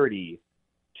similarity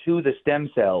to the stem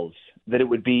cells, that it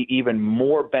would be even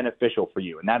more beneficial for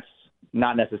you. And that's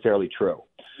not necessarily true,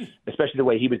 especially the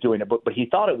way he was doing it. But he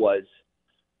thought it was.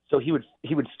 So he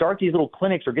would start these little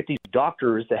clinics or get these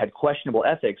doctors that had questionable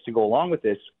ethics to go along with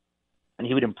this, and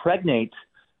he would impregnate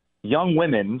young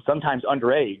women, sometimes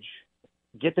underage,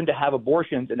 get them to have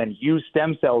abortions, and then use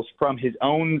stem cells from his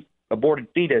own aborted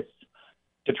fetus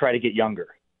to try to get younger.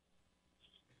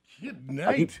 Good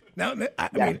night. Now, I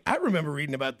mean, I remember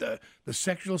reading about the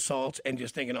sexual assaults and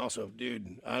just thinking also,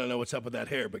 dude, I don't know what's up with that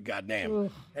hair, but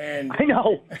goddamn. And I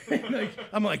know.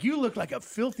 I'm like, you look like a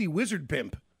filthy wizard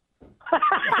pimp.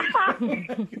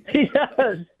 He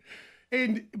does.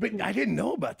 But I didn't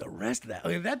know about the rest of that. I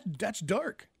mean, that's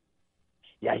dark.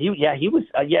 Yeah, he was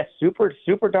super,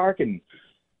 super dark, and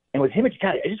with him, it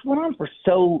just went on for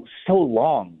so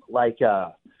long. Like,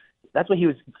 that's why he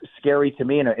was scary to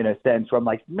me in a sense. Where I'm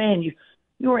like, man,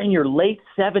 you are in your late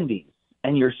 70s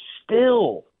and you're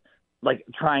still like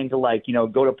trying to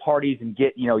go to parties and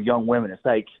get young women. It's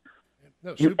like,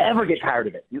 you ever get tired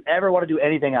of it? You ever want to do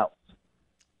anything else?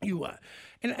 You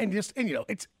and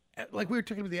it's like we were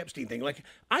talking about the Epstein thing. Like,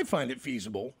 I find it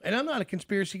feasible, and I'm not a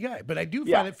conspiracy guy, but I do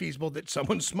find it feasible that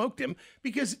someone smoked him,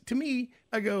 because to me,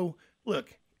 I go,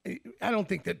 look, I don't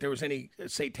think that there was any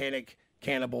satanic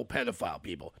cannibal pedophile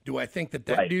people. Do I think that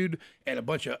dude and a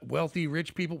bunch of wealthy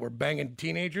rich people were banging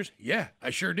teenagers? Yeah, I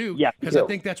sure do. Yeah, because I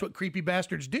think that's what creepy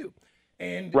bastards do.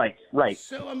 And right.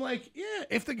 So I'm like, yeah,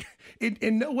 if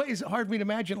in no way is it hard for me to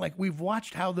imagine, like, we've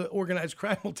watched how the organized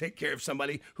crime will take care of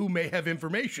somebody who may have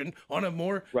information on a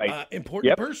more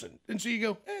important person. And so you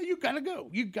go, you got to go.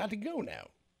 You got to go now.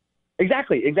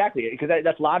 Exactly, because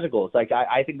that's logical. It's like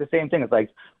I think the same thing. It's like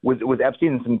with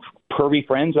Epstein and some pervy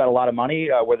friends who had a lot of money.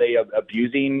 Were they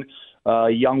abusing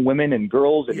young women and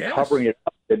girls and covering it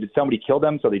up? Did somebody kill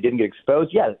them so they didn't get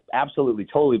exposed? Yeah, absolutely,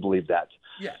 totally believe that.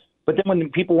 Yeah. But then when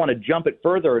people want to jump it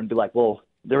further and be like, well,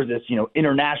 there's this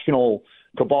international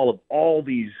cabal of all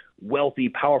these wealthy,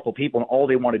 powerful people, and all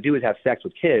they want to do is have sex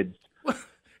with kids.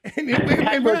 And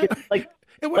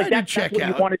when that's what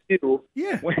you want to do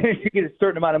when you get a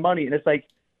certain amount of money. And it's like,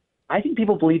 I think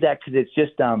people believe that because it's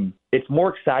just it's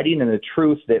more exciting than the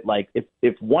truth that, like, if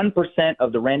 1%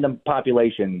 of the random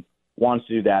population wants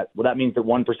to do that, well, that means that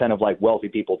 1% of like wealthy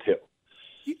people too.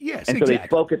 Yes, and so they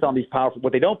focus on these powerful.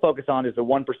 What they don't focus on is the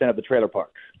 1% of the trailer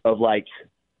park of, like,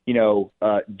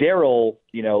 Daryl,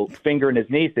 fingering his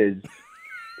nieces.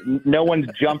 No one's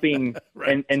jumping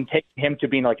and taking him to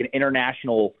being like an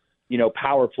international,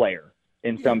 power player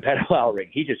in some pedophile ring.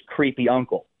 He's just creepy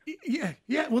uncle. Yeah.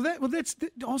 Well, that's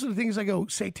also the thing is, I go,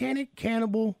 satanic,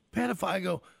 cannibal, pedophile. I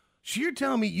go, so you're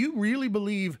telling me you really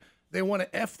believe they want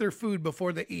to F their food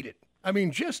before they eat it? I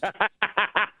mean, just that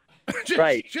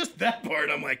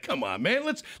part. I'm like, come on, man.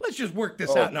 Let's just work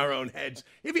this out in our own heads.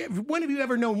 When have you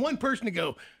ever known one person to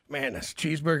go, man, this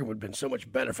cheeseburger would have been so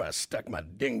much better if I stuck my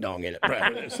ding dong in it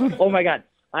prior to this? Oh my God.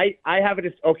 I have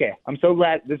it. Okay, I'm so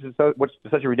glad. This is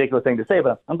such a ridiculous thing to say,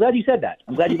 but I'm glad you said that.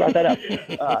 I'm glad you brought that up.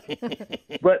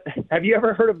 But have you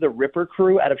ever heard of the Ripper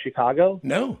Crew out of Chicago?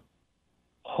 No.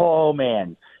 Oh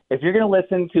man, if you're going to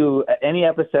listen to any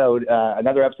episode,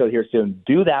 another episode here soon,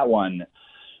 do that one.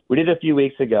 We did it a few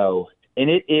weeks ago, and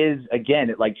it is,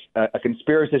 again, like a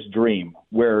conspiracist dream,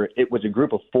 where it was a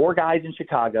group of 4 guys in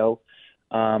Chicago.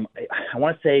 I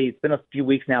want to say it's been a few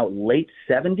weeks now, late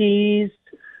 70s.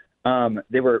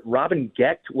 Robin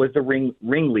Gecht was the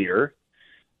ringleader.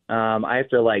 They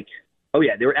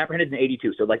were apprehended in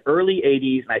 82. So like early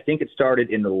 80s. And I think it started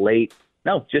in it was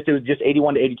just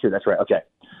 81 to 82. That's right. Okay.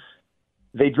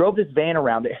 They drove this van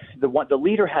around. The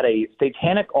leader had a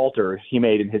satanic altar he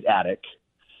made in his attic,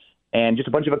 and just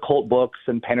a bunch of occult books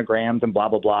and pentagrams and blah,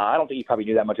 blah, blah. I don't think he probably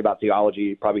knew that much about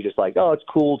theology. Probably just like, oh, it's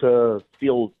cool to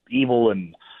feel evil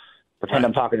and pretend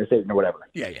I'm talking to Satan or whatever.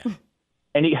 Yeah.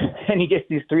 And he gets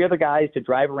these 3 other guys to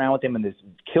drive around with him in this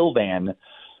kill van,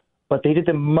 but they did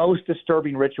the most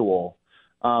disturbing ritual.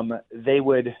 They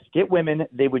would get women.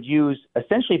 They would use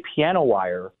essentially piano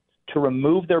wire to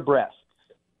remove their breasts,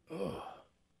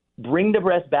 bring the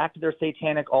breasts back to their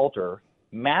satanic altar,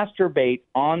 masturbate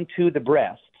onto the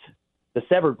breast, the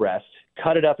severed breast,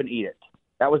 cut it up and eat it.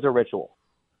 That was their ritual.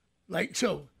 Like,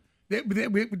 so they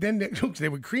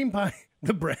would cream pie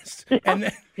the breast and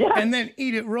then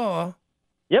eat it raw.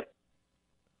 Yep.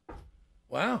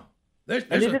 Wow. There's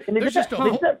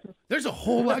a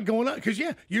whole lot going on. Because,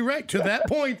 yeah, you're right. To that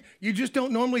point, you just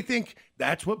don't normally think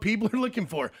that's what people are looking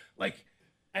for. Like,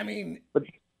 I mean. But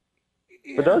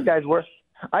those guys were.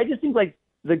 I just think, like,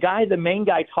 the main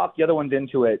guy talked the other ones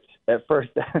into it at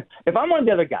first. If I'm one of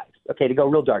the other guys, okay, to go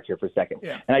real dark here for a second,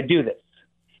 and I do this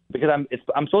because I'm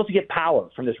supposed to get power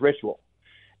from this ritual,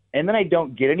 and then I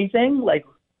don't get anything, like,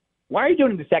 why are you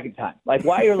doing it the second time? Like,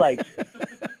 why you're like,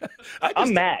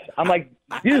 I'm mad. I'm like,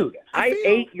 dude, I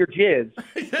ate your jizz.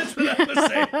 That's what I was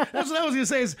saying. That's what I was going to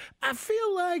say is I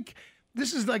feel like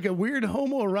This is like a weird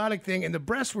homoerotic thing, and the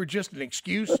breasts were just an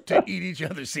excuse to eat each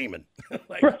other's semen.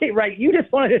 Like, Right. You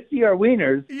just wanted to see our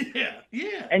wieners.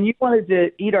 Yeah. And you wanted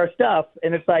to eat our stuff.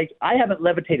 And it's like, I haven't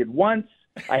levitated once.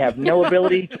 I have no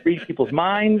ability to read people's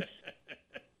minds.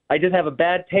 I just have a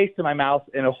bad taste in my mouth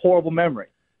and a horrible memory.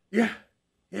 Yeah.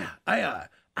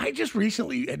 I just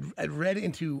recently had read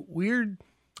into weird.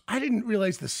 I didn't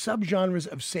realize the subgenres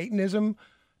of Satanism,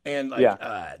 and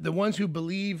the ones who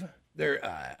believe they're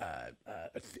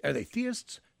are they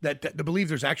theists that believe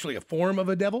there's actually a form of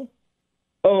a devil.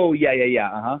 Oh yeah.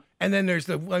 Uh-huh. And then there's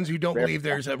the ones who don't believe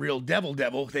there's a real devil.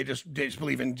 They just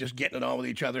believe in just getting it on with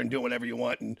each other and doing whatever you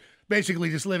want, and basically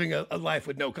just living a life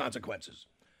with no consequences.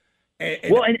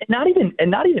 And not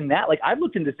even that. Like, I've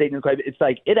looked into Satanism. It's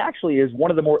like it actually is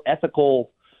one of the more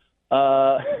ethical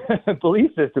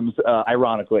belief systems,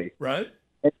 ironically. Right.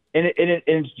 And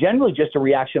it's generally just a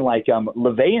reaction. Like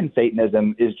LaVeyan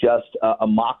Satanism is just a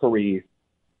mockery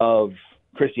of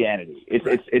Christianity. It's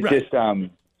just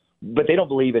but they don't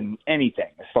believe in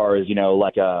anything as far as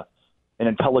like an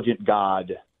intelligent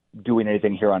God doing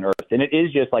anything here on earth. And it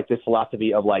is just like this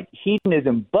philosophy of like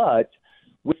hedonism, but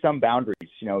with some boundaries.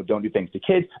 Don't do things to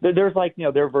kids. There's like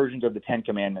their versions of the Ten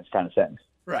Commandments kind of thing.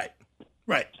 Right.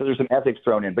 So there's some ethics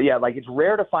thrown in. But yeah, like it's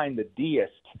rare to find the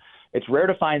deist. It's rare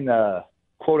to find the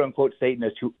quote-unquote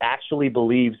Satanist who actually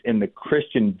believes in the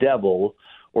Christian devil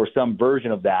or some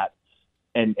version of that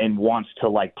and wants to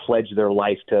like pledge their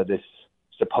life to this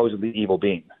supposedly evil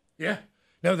being. Yeah.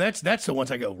 No, that's the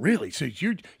ones I go, really? So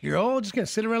you're all just going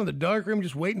to sit around in the dark room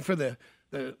just waiting for the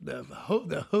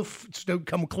hoofs to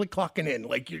come click-clocking in.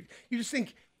 Like you just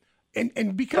think,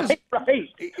 and because... Right.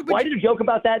 Why did you joke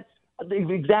about that? The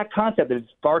exact concept that it's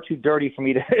far too dirty for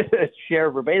me to share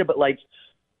verbatim, but like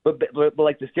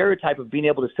the stereotype of being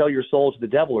able to sell your soul to the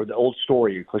devil, or the old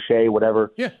story, cliche,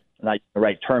 whatever. Yeah. Not the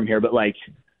right term here, but like,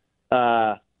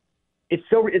 that's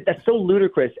so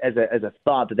ludicrous as a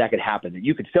thought that could happen. That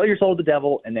you could sell your soul to the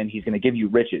devil and then he's going to give you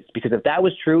riches. Because if that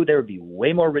was true, there would be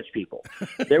way more rich people.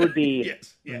 There would be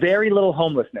yes. very little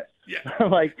homelessness. Yeah.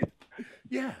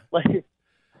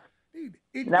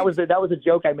 That was a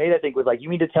joke I made. I think was like, you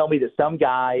mean to tell me that some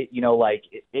guy, like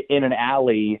in an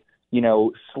alley,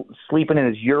 sleeping in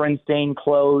his urine stained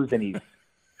clothes, and he's,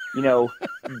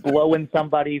 blowing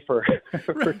somebody for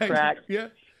crack. Yeah.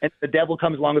 And the devil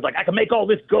comes along and is like, I can make all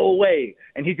this go away.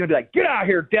 And he's going to be like, get out of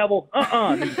here, devil.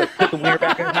 And he's like, put the wiener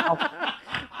back in his mouth.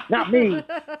 Not me.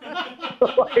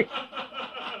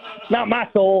 Not my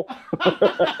soul.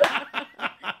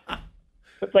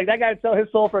 It's like that guy would sell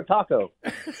his soul for a taco.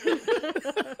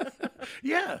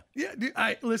 Yeah. Dude,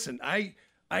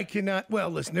 I cannot. Well,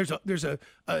 listen. There's a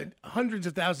hundreds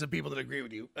of thousands of people that agree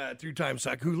with you through Time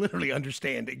Suck who literally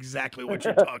understand exactly what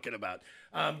you're talking about.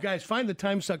 Guys, find the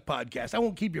Time Suck podcast. I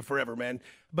won't keep you forever, man.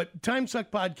 But Time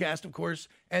Suck podcast, of course.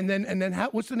 And then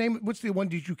what's the name? What's the one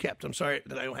that you kept? I'm sorry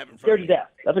that I don't have it in front of me. Scared to Death.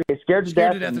 That's okay. Scared to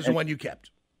Death is the one you kept.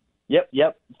 Yep.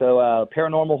 So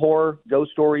paranormal horror,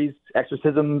 ghost stories,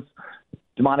 exorcisms,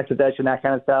 demonic possession, that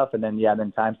kind of stuff. And then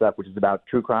Time Suck, which is about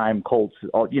true crime, cults,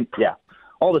 all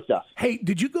the stuff. Hey,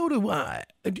 did you go to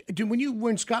when you were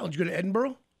in Scotland? Did you go to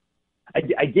Edinburgh?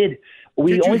 I did.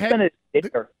 We only spent a day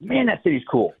there. Man, that city's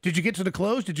cool. Did you get to the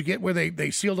close? Did you get where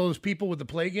they sealed all those people with the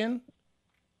plague in?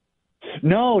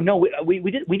 No, we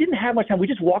didn't have much time. We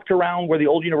just walked around where the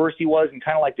old university was and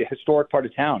kind of like the historic part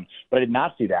of town, but I did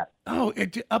not see that. Oh,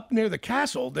 up near the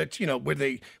castle. That's where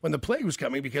when the plague was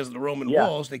coming because of the Roman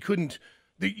walls, they couldn't.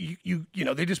 They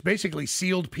just basically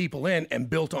sealed people in and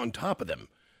built on top of them.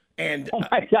 And oh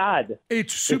my God,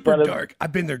 it's super dark.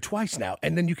 I've been there twice now,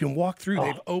 and then you can walk through.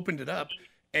 They've opened it up,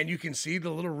 and you can see the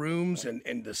little rooms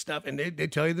and the stuff. And they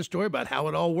tell you the story about how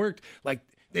it all worked. Like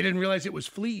they didn't realize it was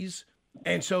fleas,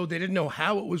 and so they didn't know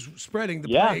how it was spreading the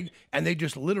plague, and they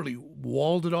just literally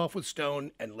walled it off with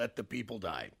stone and let the people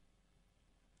die.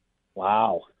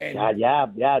 Wow. And, God,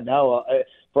 no.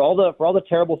 For all the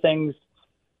terrible things,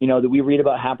 that we read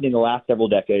about happening the last several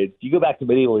decades, you go back to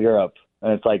medieval Europe,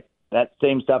 and it's like. That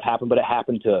same stuff happened, but it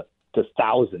happened to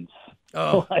thousands.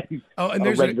 Oh, and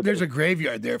there's a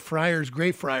graveyard there,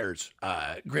 Grey Friars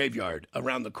graveyard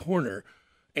around the corner,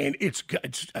 and it's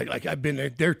like I've been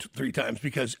there 3 times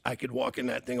because I could walk in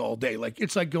that thing all day. Like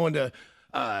it's like going to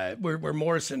where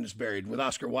Morrison is buried with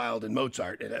Oscar Wilde and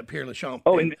Mozart at Père Lachaise.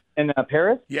 Oh, in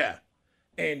Paris? Yeah,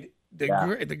 and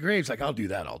the graves, like I'll do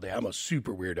that all day. I'm a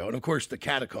super weirdo, and of course the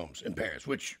catacombs in Paris,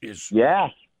 which is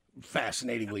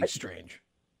fascinatingly strange.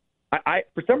 I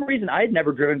for some reason, I had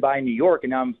never driven by New York,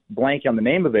 and now I'm blanking on the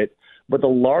name of it, but the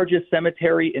largest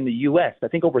cemetery in the U.S., I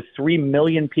think over 3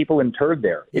 million people interred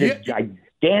there. It is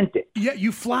gigantic. Yeah,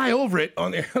 you fly over it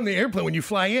on the airplane when you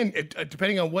fly in,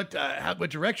 depending on what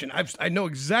direction. I know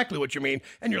exactly what you mean,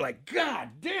 and you're like, God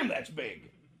damn, that's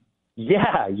big.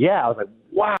 Yeah. I was like,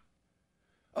 wow.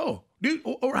 Oh, dude,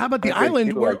 or how about the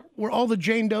island where all the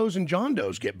Jane Does and John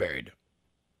Does get buried?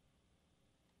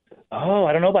 Oh,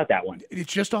 I don't know about that one.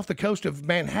 It's just off the coast of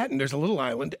Manhattan. There's a little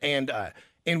island, and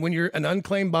when you're an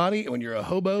unclaimed body, when you're a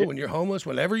hobo, when you're homeless,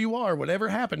 whatever you are, whatever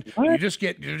happened, there's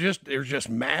just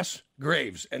mass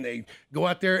graves, and they go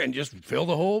out there and just fill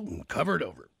the hole and cover it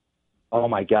over. Oh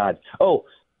my God. Oh,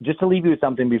 just to leave you with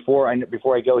something before I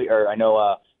go here, I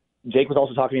know Jake was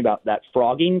also talking about that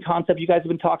frogging concept you guys have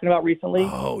been talking about recently.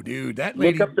 Oh, dude, that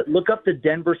lady. Look up the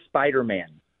Denver Spider-Man.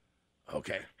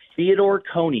 Okay. Theodore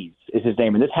Coneys is his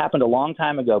name, and this happened a long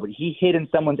time ago, but he hid in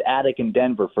someone's attic in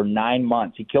Denver for 9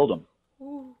 months. He killed him.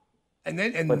 And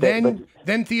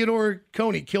then Theodore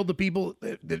Coney killed the people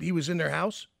that he was in their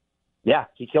house. Yeah,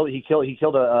 he killed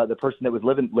the person that was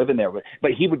living there.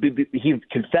 But he would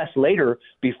confess later,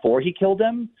 before he killed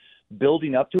them,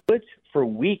 building up to it for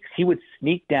weeks. He would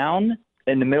sneak down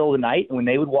in the middle of the night, and when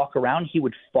they would walk around, he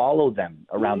would follow them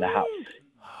around the house.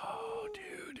 Oh,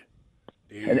 dude.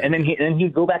 And then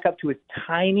he'd go back up to his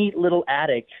tiny little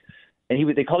attic,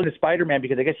 and they called him the Spider-Man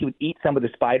because I guess he would eat some of the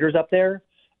spiders up there,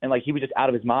 and like he was just out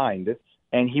of his mind.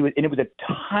 And it was a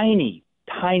tiny,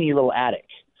 tiny little attic.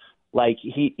 Like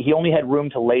he only had room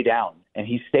to lay down, and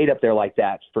he stayed up there like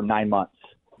that for 9 months.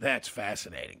 That's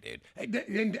fascinating, dude.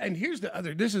 And here's the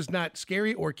other. This is not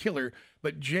scary or killer,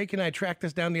 but Jake and I tracked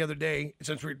this down the other day.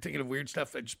 Since we're thinking of weird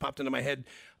stuff that just popped into my head.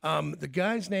 The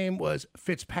guy's name was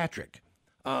Fitzpatrick.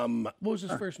 What was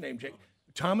his first name, Jake?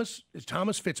 Thomas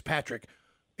Fitzpatrick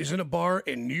is in a bar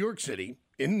in New York City,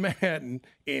 in Manhattan,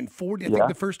 in 40. I think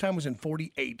the first time was in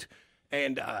 48.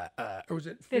 And, or was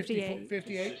it 58?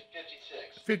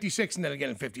 56, and then again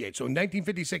in 58. So in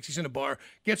 1956, he's in a bar,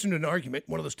 gets into an argument,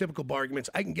 one of those typical bar arguments.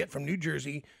 I can get from New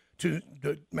Jersey to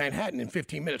Manhattan in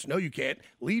 15 minutes. No, you can't.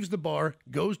 Leaves the bar,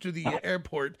 goes to the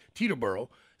airport, Teterboro,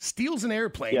 steals an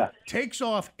airplane, takes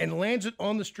off, and lands it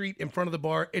on the street in front of the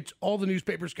bar. It's all the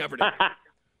newspapers covered it.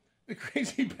 The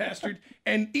crazy bastard.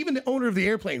 And even the owner of the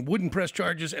airplane wouldn't press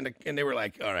charges, and they were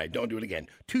like, all right, don't do it again.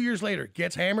 2 years later,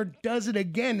 gets hammered, does it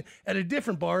again at a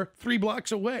different bar 3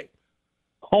 blocks away.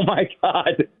 Oh, my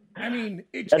God. I mean,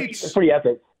 it's pretty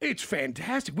epic. It's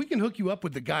fantastic. We can hook you up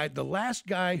with the last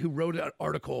guy who wrote an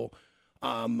article,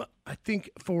 I think,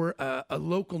 for a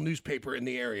local newspaper in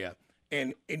the area,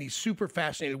 and he's super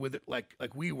fascinated with it like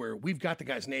we were. We've got the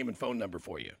guy's name and phone number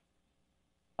for you.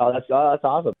 Oh, that's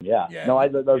awesome. Yeah. No, I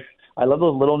love those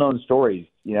little known stories,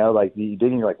 like you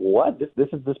dig and you're like, what? This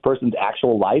is this person's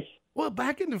actual life? Well,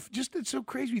 back in it's so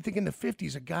crazy. You think in the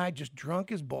 50s, a guy just drunk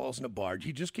his balls in a barge.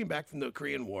 He just came back from the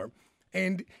Korean War,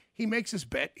 and he makes this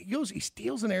bet. He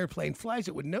steals an airplane, flies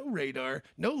it with no radar,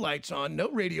 no lights on, no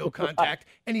radio contact,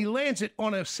 and he lands it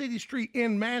on a city street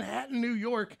in Manhattan, New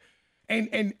York,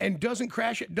 and doesn't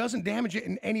crash it, doesn't damage it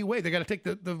in any way. They got to take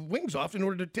the wings off in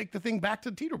order to take the thing back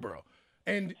to Teterboro.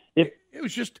 And it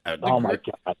was just my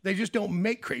God. They just don't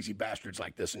make crazy bastards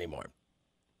like this anymore.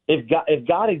 If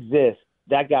God exists,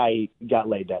 that guy got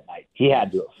laid that night. He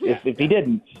had to. Yeah. If he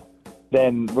didn't,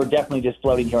 then we're definitely just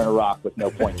floating here on a rock with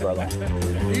no point to our life.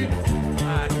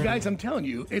 Guys, I'm telling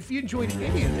you, if you enjoyed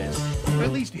any of this, or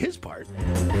at least his part,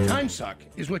 Time Suck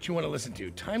is what you want to listen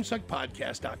to.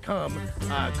 TimeSuckPodcast.com.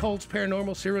 Cults,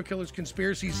 paranormal, serial killers,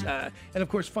 conspiracies, and of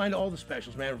course, find all the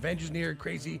specials, man. Revenge is near,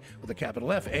 crazy with a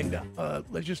capital F. And I'm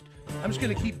just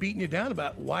going to keep beating you down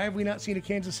about why have we not seen a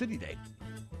Kansas City date?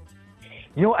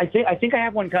 I think I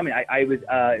have one coming. I was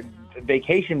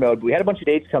vacation mode. We had a bunch of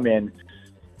dates come in,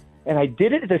 and I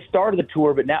did it at the start of the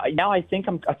tour. But now I think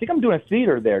I'm doing a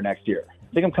theater there next year.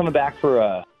 I think I'm coming back for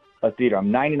a theater. I'm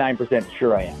 99%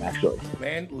 sure I am, actually.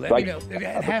 Man, let me know.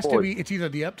 It has to be. It's either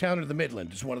the Uptown or the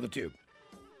Midland. It's one of the two.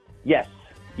 Yes.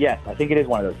 I think it is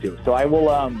one of those two. So I will.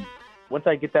 Once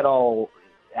I get that all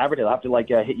advertised, I'll have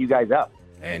to hit you guys up.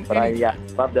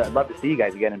 Love to see you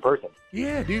guys again in person.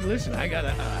 Yeah, dude. Listen, I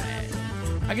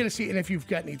gotta see, and if you've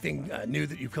got anything new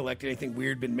that you've collected, anything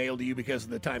weird been mailed to you because of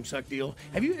the Time Suck deal.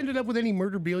 Have you ended up with any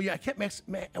murderabilia?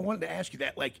 I wanted to ask you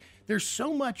that. Like, there's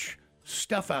so much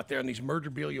stuff out there on these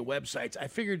murderabilia websites. I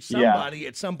figured somebody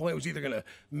at some point was either going to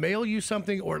mail you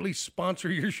something or at least sponsor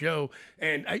your show.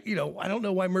 And I don't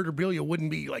know why murderabilia wouldn't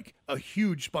be like a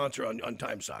huge sponsor on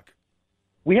Time Suck.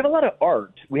 We have a lot of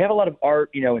art.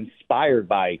 Inspired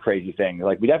by crazy things.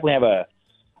 Like, we definitely have a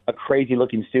crazy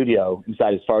looking studio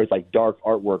inside, as far as like dark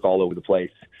artwork all over the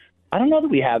place. I don't know that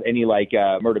we have any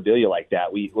murderabilia like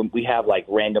that. We have like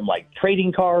random like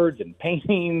trading cards and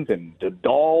paintings and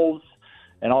dolls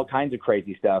and all kinds of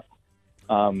crazy stuff.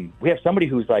 we have somebody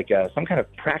who's like some kind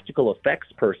of practical effects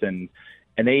person,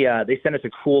 and they sent us a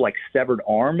cool like severed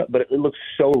arm, but it looks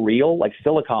so real, like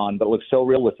silicone, but it looks so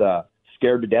real with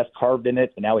Scared to Death carved in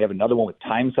it, and now we have another one with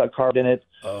Time Suck carved in it.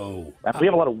 Oh. We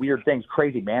have a lot of weird things,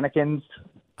 crazy mannequins.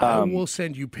 I will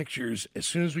send you pictures as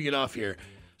soon as we get off here.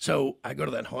 So I go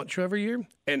to that haunt show every year,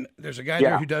 and there's a guy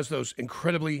there who does those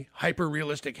incredibly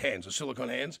hyper-realistic hands, the silicone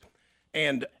hands.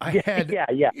 And I had,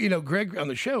 Greg on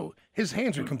the show, his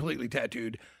hands are completely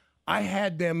tattooed. I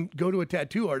had them go to a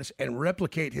tattoo artist and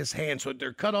replicate his hands so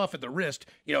they're cut off at the wrist,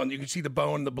 and you can see the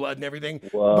bone, the blood, and everything.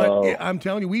 Whoa. But I'm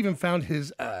telling you, we even found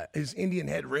his Indian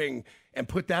head ring and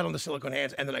put that on the silicone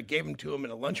hands, and then I gave him to him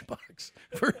in a lunchbox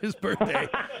for his birthday.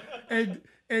 And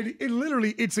it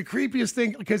literally, it's the creepiest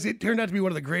thing because it turned out to be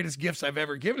one of the greatest gifts I've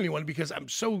ever given anyone because I'm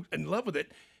so in love with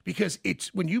it. Because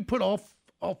it's when you put all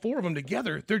four of them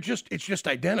together, it's just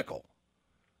identical.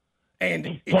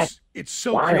 And it's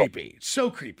so creepy. It's so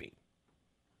creepy.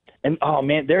 And oh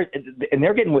man, they're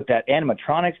getting with that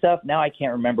animatronic stuff. Now I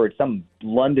can't remember. It's some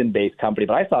London-based company,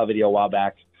 but I saw a video a while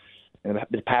back in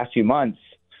the past few months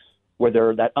where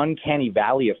they're that uncanny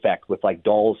valley effect with like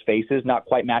dolls' faces not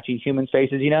quite matching humans'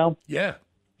 faces. Yeah.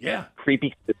 Yeah.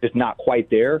 Creepy. It's just not quite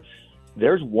there.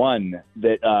 There's one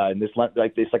that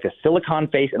it's like a silicone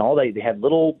face, and all they had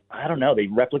little, I don't know, they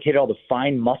replicated all the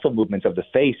fine muscle movements of the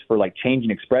face for like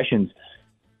changing expressions.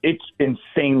 It's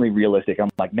insanely realistic. I'm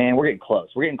like, man, we're getting close.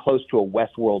 We're getting close to a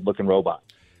Westworld looking robot.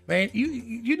 Man,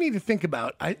 you need to think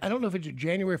about, I don't know if it's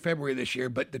January or February this year,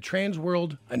 but the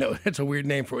Transworld, I know that's a weird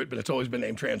name for it, but it's always been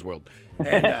named Transworld.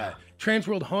 And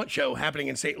Transworld Haunt Show happening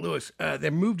in St. Louis. They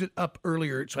moved it up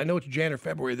earlier, so I know it's January or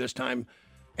February this time.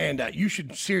 And you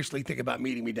should seriously think about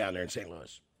meeting me down there in St.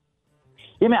 Louis.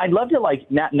 Yeah, man, I'd love to, like,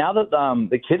 now that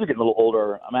the kids are getting a little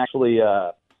older, I'm actually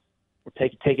we're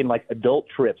taking like adult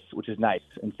trips, which is nice,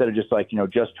 instead of just like,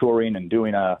 just touring and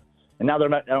doing and now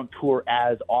I don't tour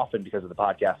as often because of the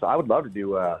podcast. So I would love to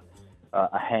do a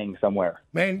hang somewhere.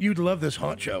 Man, you'd love this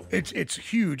haunt show. It's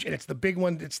huge, and it's the big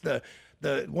one. It's the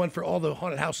one for all the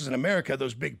haunted houses in America,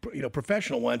 those big,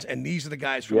 professional ones. And these are the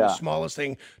guys from the smallest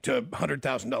thing to $100,000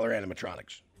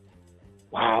 animatronics.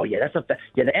 Wow, yeah,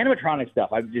 the animatronic stuff.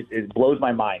 It blows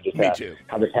my mind. Just Me too.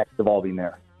 How the tech's evolving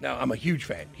there. No, I'm a huge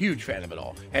fan of it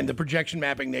all. And the projection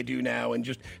mapping they do now,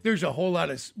 and there's a whole lot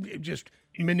of just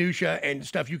minutia and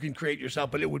stuff you can create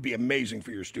yourself, but it would be amazing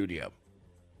for your studio.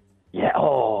 Yeah.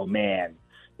 Oh man.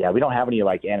 Yeah, we don't have any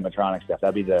like animatronic stuff.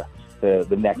 That'd be the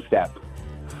next step.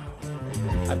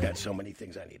 I've got so many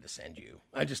things I need to send you.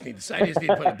 I just need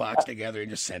to put a box together and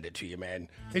just send it to you, man.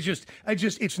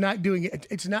 It's not doing it.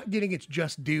 It's not getting its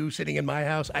just due sitting in my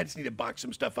house. I just need to box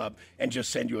some stuff up and just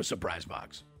send you a surprise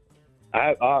box.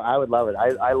 I would love it.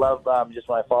 I love just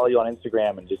when I follow you on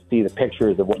Instagram and just see the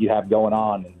pictures of what you have going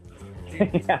on. And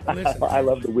listen, I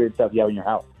love the weird stuff you have in your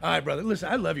house. All right, brother. Listen,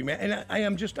 I love you, man, and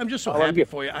I'm just so happy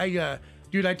for you.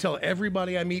 Dude, I tell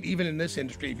everybody I meet, even in this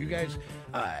industry, if you guys,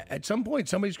 at some point,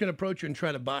 somebody's going to approach you and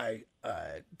try to buy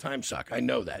Time Suck. I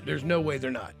know that. There's no way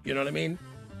they're not. You know what I mean?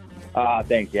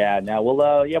 Thanks. Yeah. Now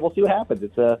we'll see what happens.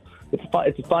 It's a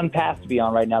fun path to be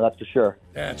on right now. That's for sure.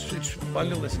 Yeah, it's fun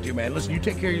to listen to, man. Listen, you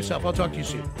take care of yourself. I'll talk to you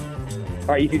soon. All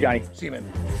right, you too, Johnny. See you, man.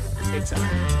 It's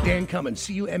Dan Cummins,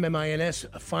 Cummins.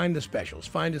 Find the specials,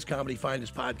 find his comedy, find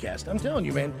his podcast. I'm telling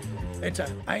you, man.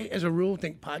 I, as a rule,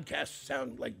 think podcasts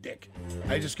sound like dick.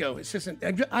 I just go,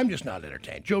 I'm just not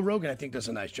entertained. Joe Rogan, I think, does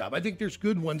a nice job. I think there's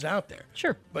good ones out there.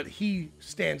 Sure. But he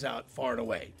stands out far and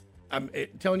away. I'm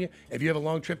telling you, if you have a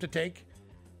long trip to take,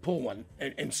 pull one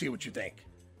and see what you think.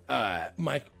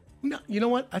 Mike, no, you know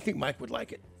what? I think Mike would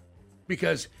like it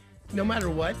because no matter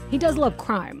what, he does love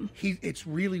crime. It's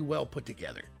really well put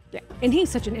together. Yeah, and he's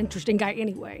such an interesting guy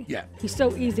anyway. Yeah. He's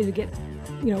so easy to get,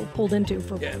 pulled into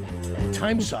for. Yeah.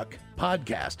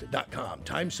 TimeSuckPodcast.com.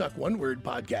 TimeSuck, one word,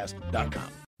 podcast.com.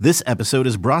 This episode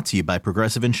is brought to you by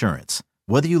Progressive Insurance.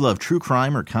 Whether you love true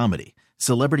crime or comedy,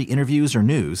 celebrity interviews or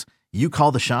news, you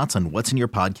call the shots on what's in your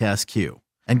podcast queue.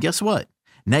 And guess what?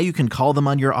 Now you can call them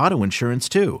on your auto insurance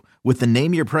too with the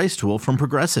Name Your Price tool from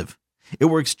Progressive. It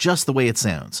works just the way it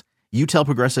sounds. You tell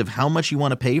Progressive how much you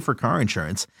want to pay for car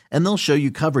insurance, and they'll show you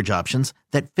coverage options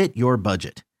that fit your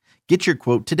budget. Get your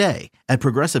quote today at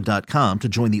Progressive.com to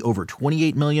join the over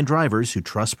 28 million drivers who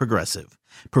trust Progressive.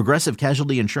 Progressive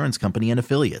Casualty Insurance Company and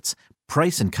Affiliates.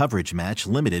 Price and coverage match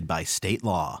limited by state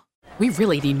law. We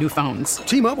really need new phones.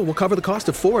 T-Mobile will cover the cost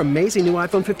of 4 amazing new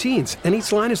iPhone 15s, and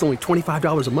each line is only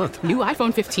 $25 a month. New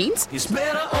iPhone 15s? It's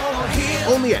better over here.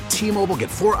 Only at T-Mobile, get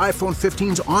 4 iPhone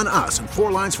 15s on us and 4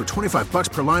 lines for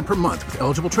 $25 per line per month with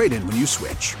eligible trade-in when you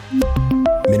switch.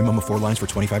 Minimum of 4 lines for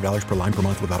 $25 per line per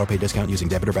month with autopay discount using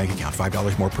debit or bank account.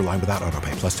 $5 more per line without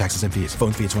autopay, plus taxes and fees.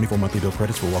 Phone fee at 24 monthly bill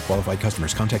credits for well-qualified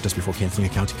customers. Contact us before canceling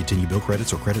account to continue bill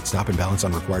credits or credit stop and balance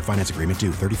on required finance agreement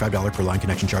due. $35 per line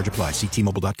connection charge applies. See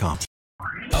T-Mobile.com.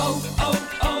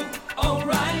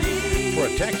 O'Reilly.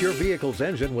 Protect your vehicle's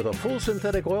engine with a full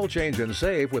synthetic oil change and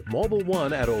save with Mobil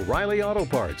 1 at O'Reilly Auto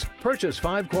Parts. Purchase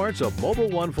 5 quarts of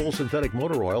Mobil 1 full synthetic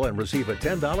motor oil and receive a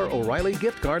 $10 O'Reilly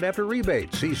gift card after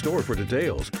rebate. See store for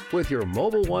details. With your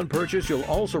Mobil 1 purchase, you'll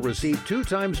also receive 2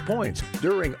 times points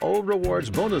during O Rewards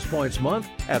Bonus Points Month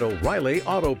at O'Reilly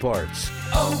Auto Parts.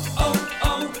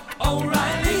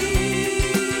 O'Reilly.